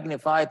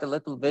magnify it a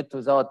little bit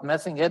without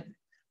messing it.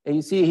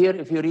 You see here,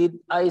 if you read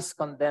ice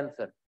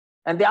condenser.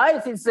 And the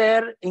ice is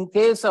there in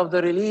case of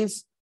the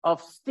release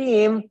of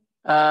steam,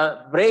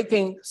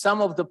 breaking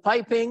some of the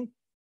piping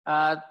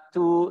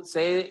to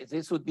say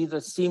this would be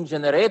the steam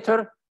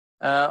generator,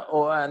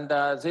 and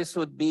this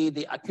would be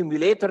the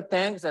accumulator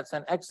tanks. That's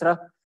an extra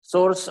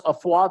source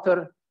of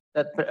water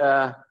that,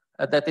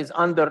 that is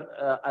under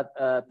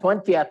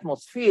 20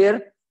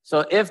 atmosphere.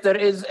 So if there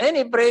is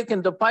any break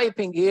in the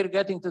piping here,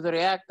 getting to the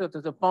reactor, to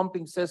the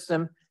pumping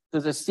system, to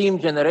the steam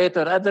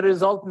generator, as a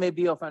result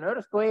maybe of an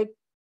earthquake,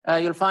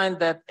 you'll find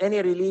that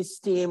any released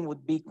steam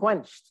would be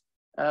quenched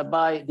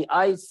by the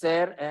ice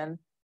there, and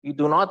you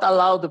do not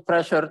allow the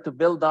pressure to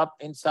build up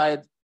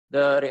inside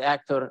the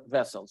reactor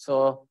vessel.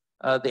 So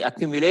the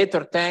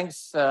accumulator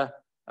tanks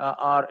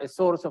are a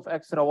source of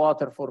extra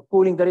water for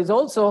cooling. There is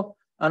also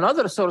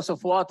another source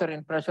of water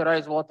in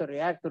pressurized water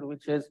reactor,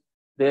 which is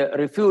the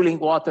refueling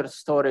water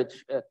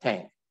storage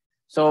tank.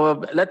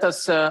 So let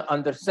us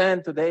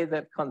understand today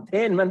that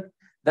containment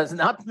does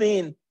not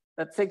mean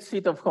that 6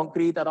 feet of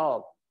concrete at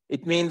all.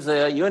 It means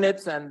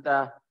units and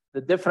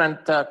the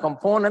different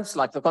components,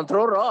 like the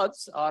control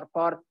rods, are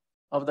part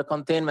of the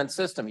containment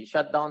system. You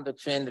shut down the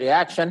chain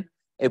reaction.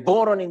 A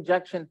boron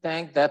injection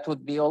tank, that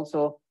would be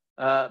also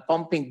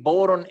pumping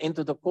boron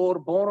into the core.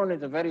 Boron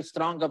is a very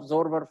strong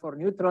absorber for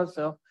neutrons,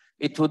 so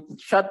it would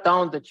shut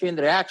down the chain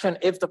reaction.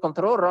 If the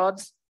control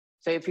rods,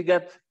 say if you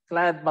get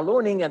clad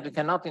ballooning and we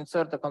cannot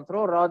insert the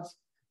control rods,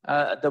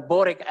 the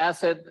boric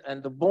acid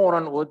and the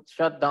boron would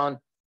shut down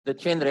the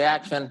chain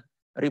reaction,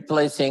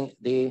 replacing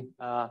the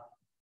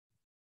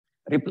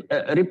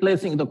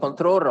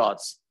control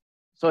rods.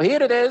 So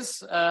here it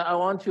is. I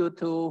want you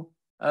to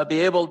be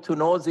able to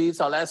know these.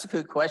 I'll ask you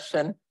a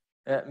question,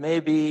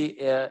 maybe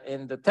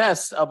in the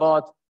test,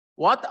 about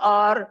what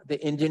are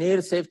the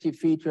engineered safety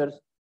features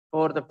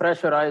for the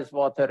pressurized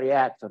water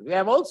reactor. We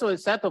have also a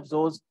set of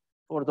those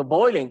for the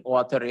boiling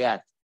water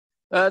reactor.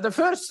 The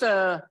first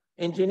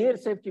engineered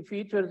safety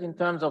features in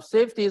terms of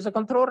safety is the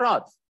control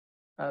rods.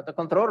 The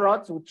control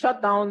rods would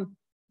shut down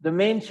the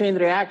main chain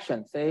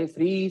reaction, say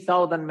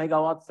 3,000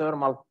 megawatt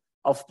thermal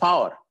of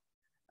power.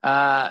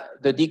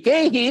 The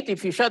decay heat,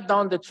 if you shut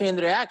down the chain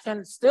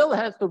reaction, still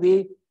has to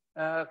be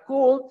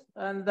cooled,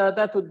 and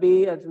that would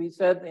be, as we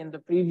said in the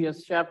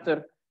previous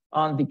chapter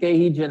on decay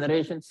heat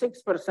generation,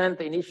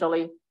 6%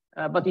 initially,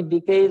 but it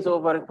decays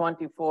over a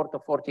 24 to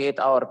 48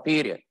 hour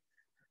period.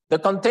 The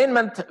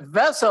containment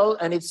vessel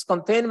and its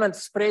containment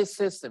spray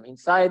system.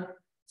 Inside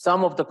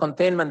some of the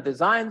containment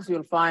designs,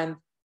 you'll find,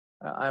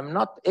 I'm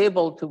not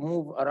able to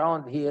move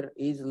around here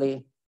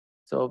easily,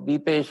 so be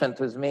patient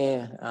with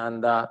me,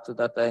 and so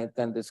that I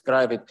can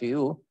describe it to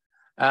you.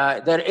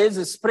 There is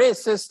a spray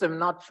system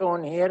not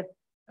shown here.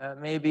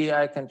 Maybe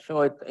I can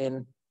show it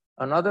in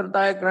another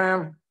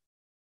diagram.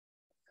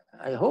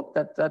 I hope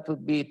that that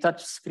would be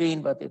touch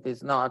screen, but it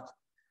is not.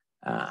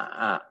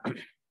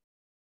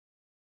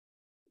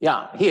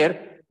 Yeah,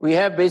 here we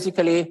have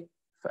basically,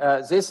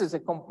 this is a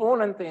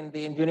component in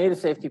the engineered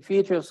safety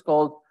features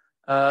called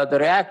the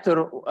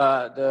reactor,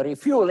 the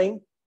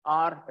refueling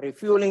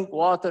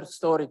water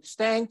storage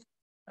tank,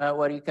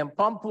 where you can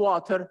pump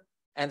water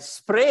and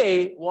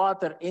spray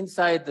water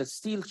inside the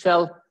steel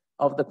shell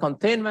of the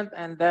containment,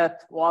 and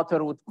that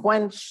water would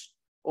quench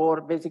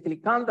or basically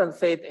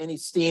condensate any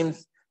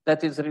steams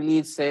that is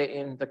released, say,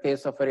 in the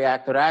case of a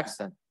reactor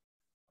accident.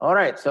 All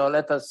right, so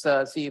let us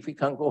see if we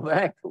can go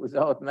back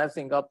without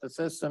messing up the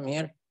system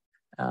here.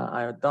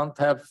 I don't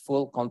have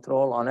full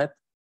control on it.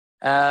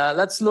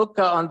 Let's look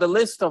on the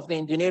list of the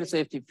engineered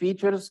safety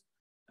features.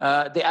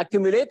 The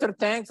accumulator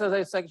tanks, as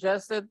I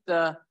suggested,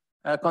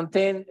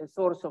 contain a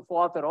source of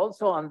water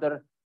also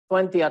under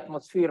 20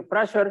 atmosphere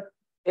pressure.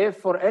 If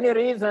for any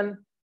reason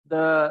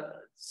the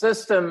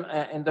system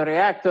in the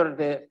reactor,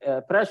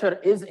 the pressure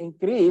is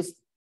increased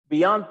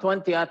beyond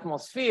 20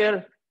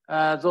 atmosphere,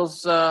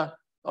 those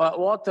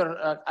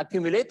water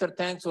accumulator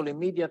tanks will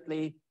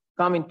immediately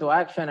come into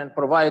action and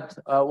provide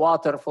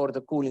water for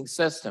the cooling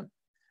system.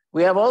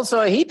 We have also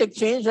a heat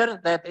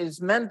exchanger that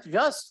is meant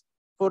just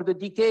for the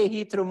decay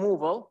heat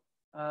removal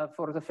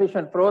for the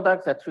fission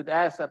products that should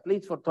last at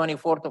least for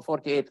 24 to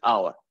 48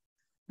 hours.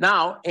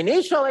 Now,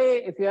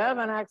 initially, if you have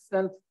an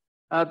accident,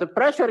 the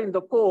pressure in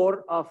the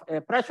core of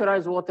a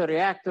pressurized water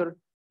reactor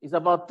is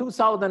about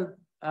 2,000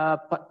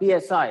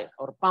 psi,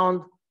 or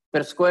pound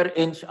per square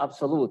inch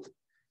absolute.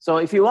 So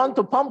if you want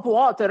to pump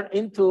water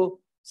into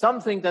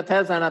something that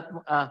has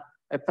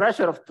a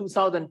pressure of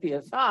 2,000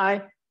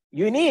 psi,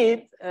 you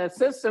need a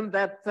system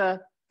that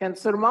can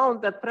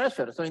surmount that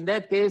pressure. So in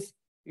that case,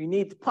 you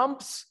need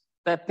pumps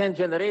that can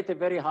generate a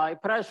very high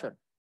pressure.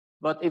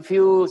 But if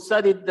you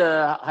studied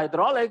the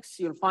hydraulics,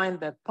 you'll find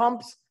that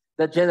pumps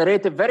that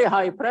generate a very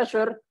high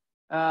pressure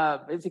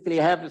basically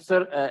have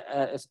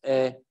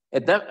a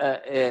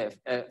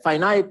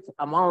finite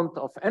amount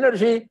of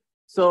energy.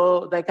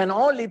 So they can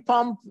only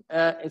pump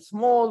a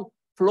small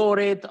flow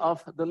rate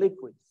of the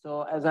liquid.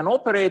 So as an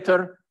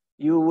operator,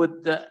 you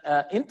would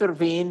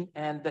intervene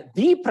and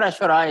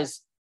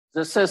depressurize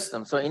the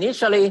system. So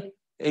initially,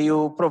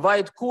 you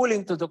provide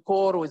cooling to the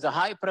core with a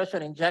high pressure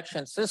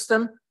injection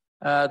system.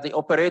 The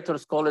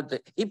operators call it the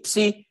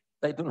HPSI.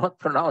 They do not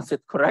pronounce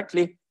it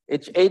correctly.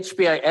 It's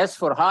HPIS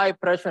for high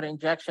pressure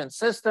injection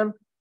system.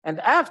 And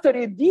after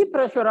you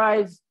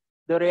depressurize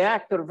the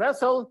reactor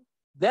vessel,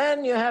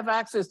 then you have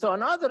access to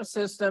another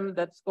system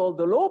that's called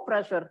the low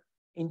pressure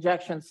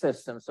injection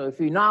system. So if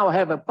you now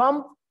have a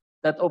pump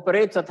that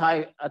operates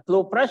at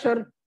low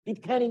pressure,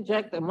 it can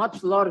inject a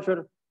much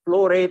larger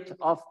flow rate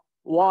of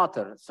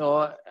water.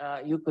 So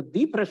you could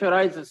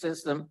depressurize the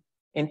system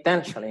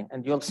intentionally,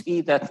 and you'll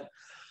see that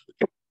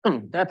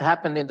that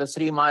happened in the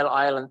 3 Mile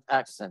Island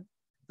accident.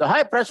 The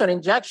high pressure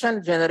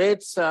injection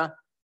generates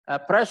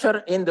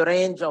pressure in the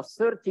range of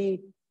 30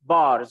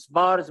 bars.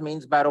 Bars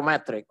means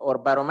barometric, or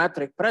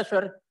barometric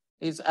pressure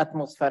is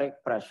atmospheric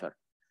pressure.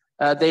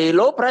 The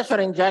low pressure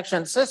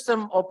injection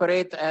system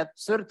operates at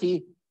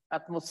 30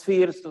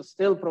 atmospheres to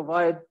still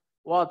provide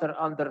water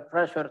under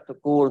pressure to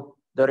cool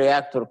the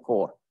reactor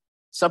core.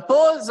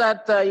 Suppose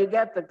that you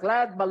get the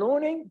clad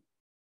ballooning,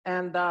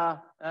 and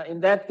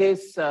in that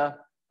case,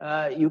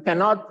 you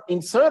cannot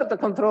insert the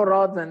control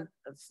rods and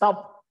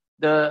stop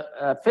the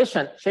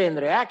fission chain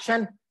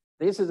reaction.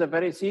 This is a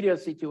very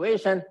serious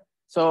situation.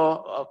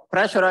 So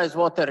pressurized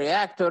water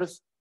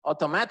reactors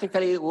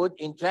automatically would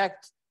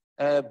inject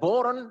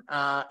boron,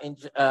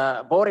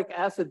 boric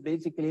acid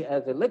basically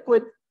as a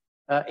liquid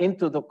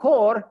into the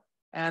core.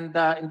 And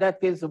in that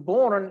case, the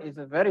boron is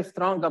a very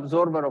strong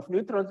absorber of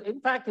neutrons.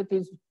 In fact, it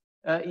is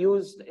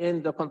used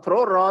in the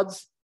control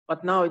rods,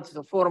 but now it's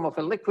the form of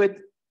a liquid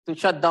to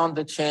shut down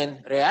the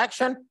chain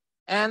reaction.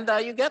 And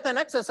you get an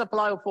excess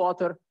supply of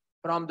water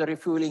from the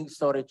refueling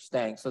storage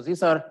tank. So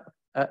these are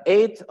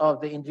 8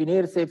 of the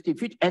engineered safety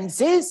features. And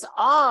these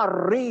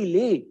are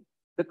really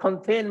the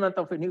containment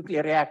of a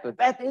nuclear reactor.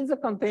 That is a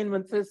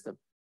containment system,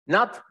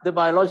 not the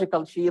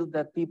biological shield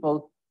that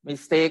people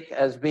mistake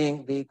as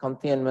being the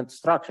containment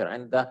structure.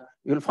 And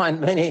you'll find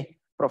many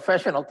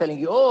professionals telling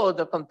you, oh,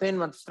 the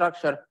containment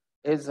structure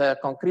is a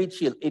concrete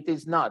shield. It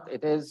is not.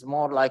 It is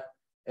more like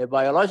a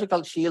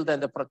biological shield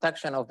and the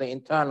protection of the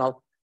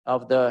internal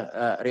of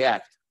the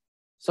reactor.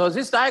 So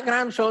this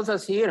diagram shows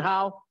us here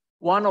how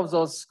one of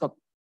those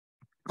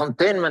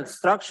containment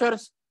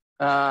structures,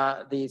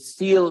 the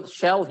steel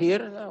shell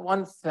here,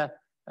 1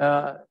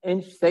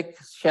 inch thick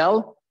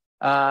shell,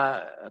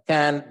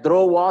 can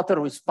draw water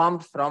with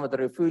pumps from the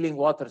refueling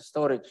water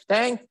storage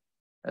tank,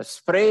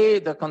 spray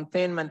the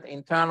containment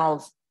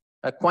internals,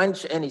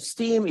 quench any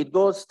steam. It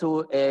goes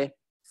to a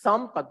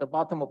sump at the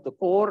bottom of the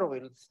core.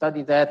 We'll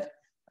study that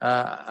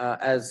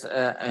as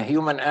a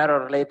human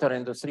error later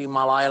in the 3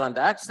 Mile Island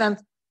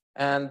accident.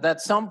 And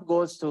that sump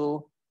goes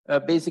to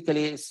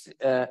basically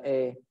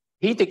a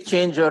heat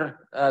exchanger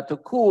to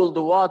cool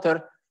the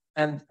water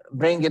and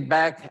bring it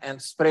back and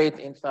spray it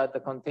inside the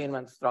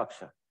containment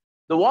structure.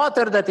 The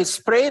water that is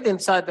sprayed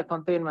inside the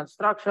containment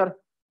structure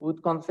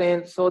would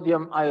contain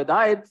sodium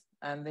iodide,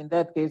 and in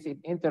that case,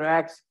 it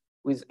interacts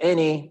with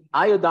any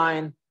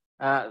iodine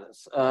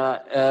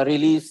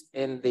released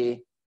in the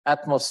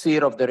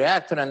atmosphere of the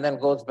reactor and then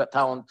goes back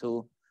down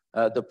to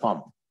the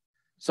pump.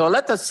 So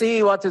let us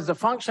see what is the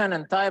function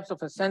and types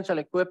of essential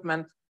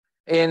equipment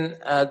in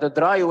the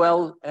dry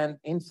well and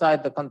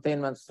inside the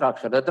containment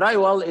structure. The dry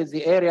well is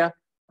the area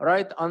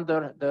right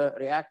under the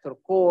reactor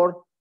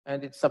core,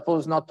 and it's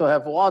supposed not to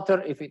have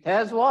water. If it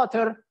has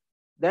water,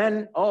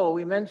 then, oh,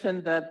 we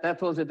mentioned that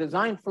that was a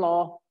design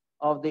flaw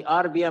of the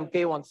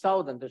RBMK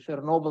 1000, the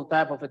Chernobyl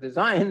type of a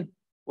design,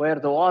 where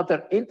the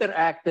water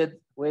interacted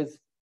with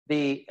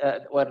the,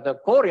 where the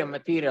corium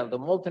material, the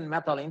molten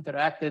metal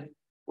interacted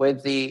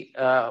with the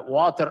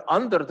water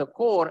under the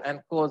core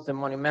and caused a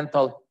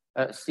monumental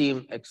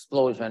steam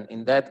explosion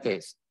in that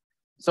case.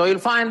 So you'll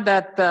find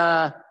that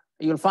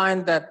you'll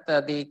find that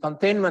the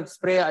containment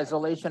spray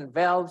isolation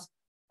valves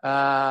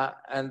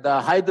and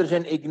the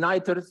hydrogen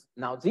igniters,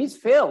 now these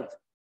failed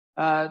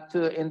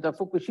in the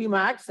Fukushima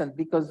accident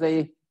because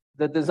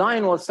the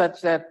design was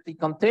such that the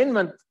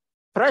containment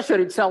pressure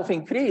itself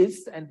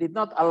increased and did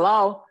not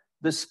allow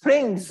the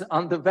springs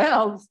on the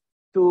valves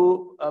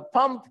to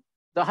pump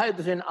the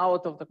hydrogen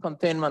out of the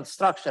containment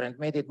structure and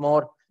made it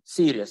more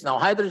serious. Now,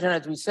 hydrogen,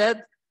 as we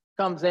said,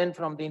 comes in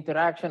from the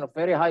interaction of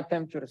very high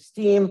temperature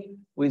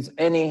steam with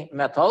any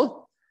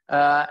metal.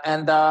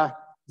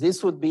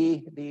 This would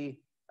be the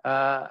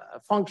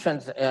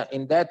functions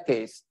in that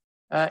case.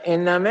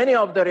 In many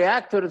of the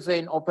reactors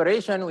in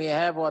operation, we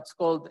have what's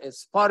called a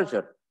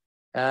sparger.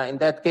 In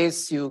that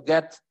case, you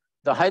get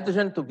the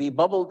hydrogen to be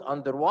bubbled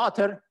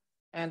underwater,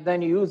 and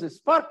then you use a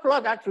spark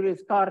plug. Actually,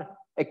 it's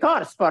a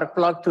car spark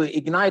plug to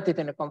ignite it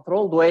in a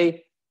controlled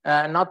way,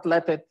 not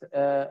let it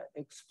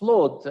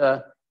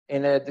explode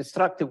in a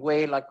destructive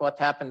way like what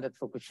happened at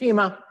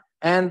Fukushima.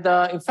 And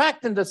in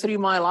fact, in the 3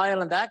 Mile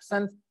Island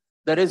accident,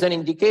 there is an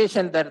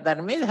indication that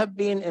there may have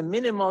been a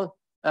minimal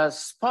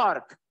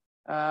spark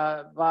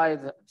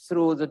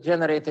through the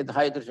generated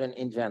hydrogen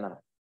in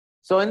general.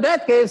 So in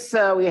that case,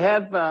 we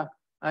have,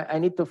 I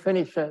need to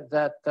finish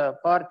that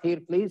part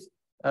here, please.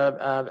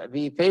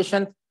 Be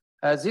patient.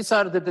 These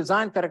are the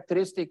design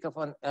characteristics of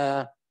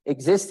an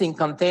existing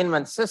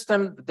containment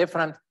system,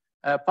 different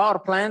power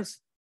plants.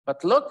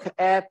 But look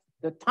at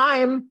the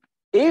time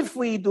if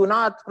we do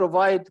not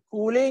provide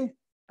cooling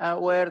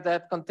where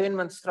that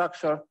containment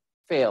structure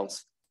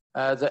fails.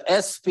 The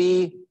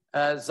SP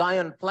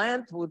Zion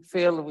plant would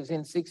fail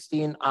within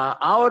 16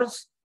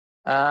 hours.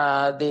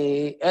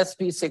 The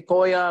SP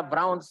Sequoia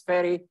Browns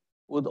Ferry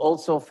would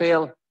also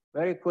fail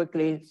very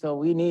quickly. So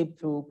we need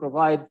to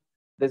provide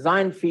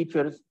design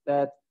features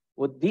that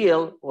would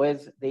deal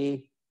with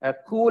the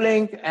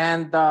cooling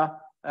and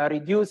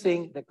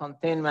reducing the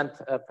containment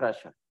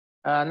pressure.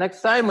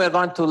 Next time, we're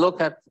going to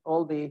look at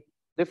all the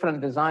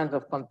different designs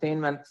of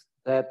containment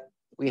that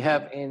we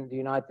have in the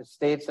United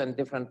States and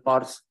different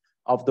parts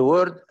of the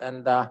world.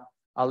 And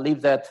I'll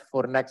leave that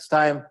for next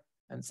time.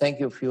 And thank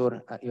you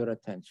for your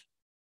attention.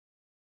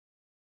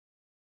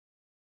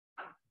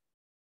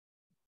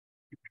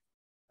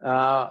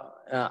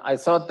 I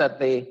thought that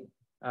the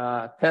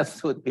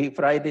test would be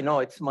Friday. No,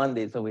 it's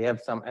Monday, so we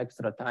have some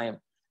extra time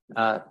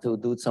to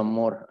do some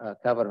more,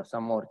 cover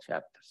some more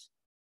chapters.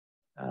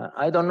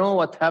 I don't know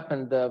what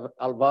happened,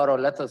 Alvaro.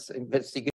 Let us investigate.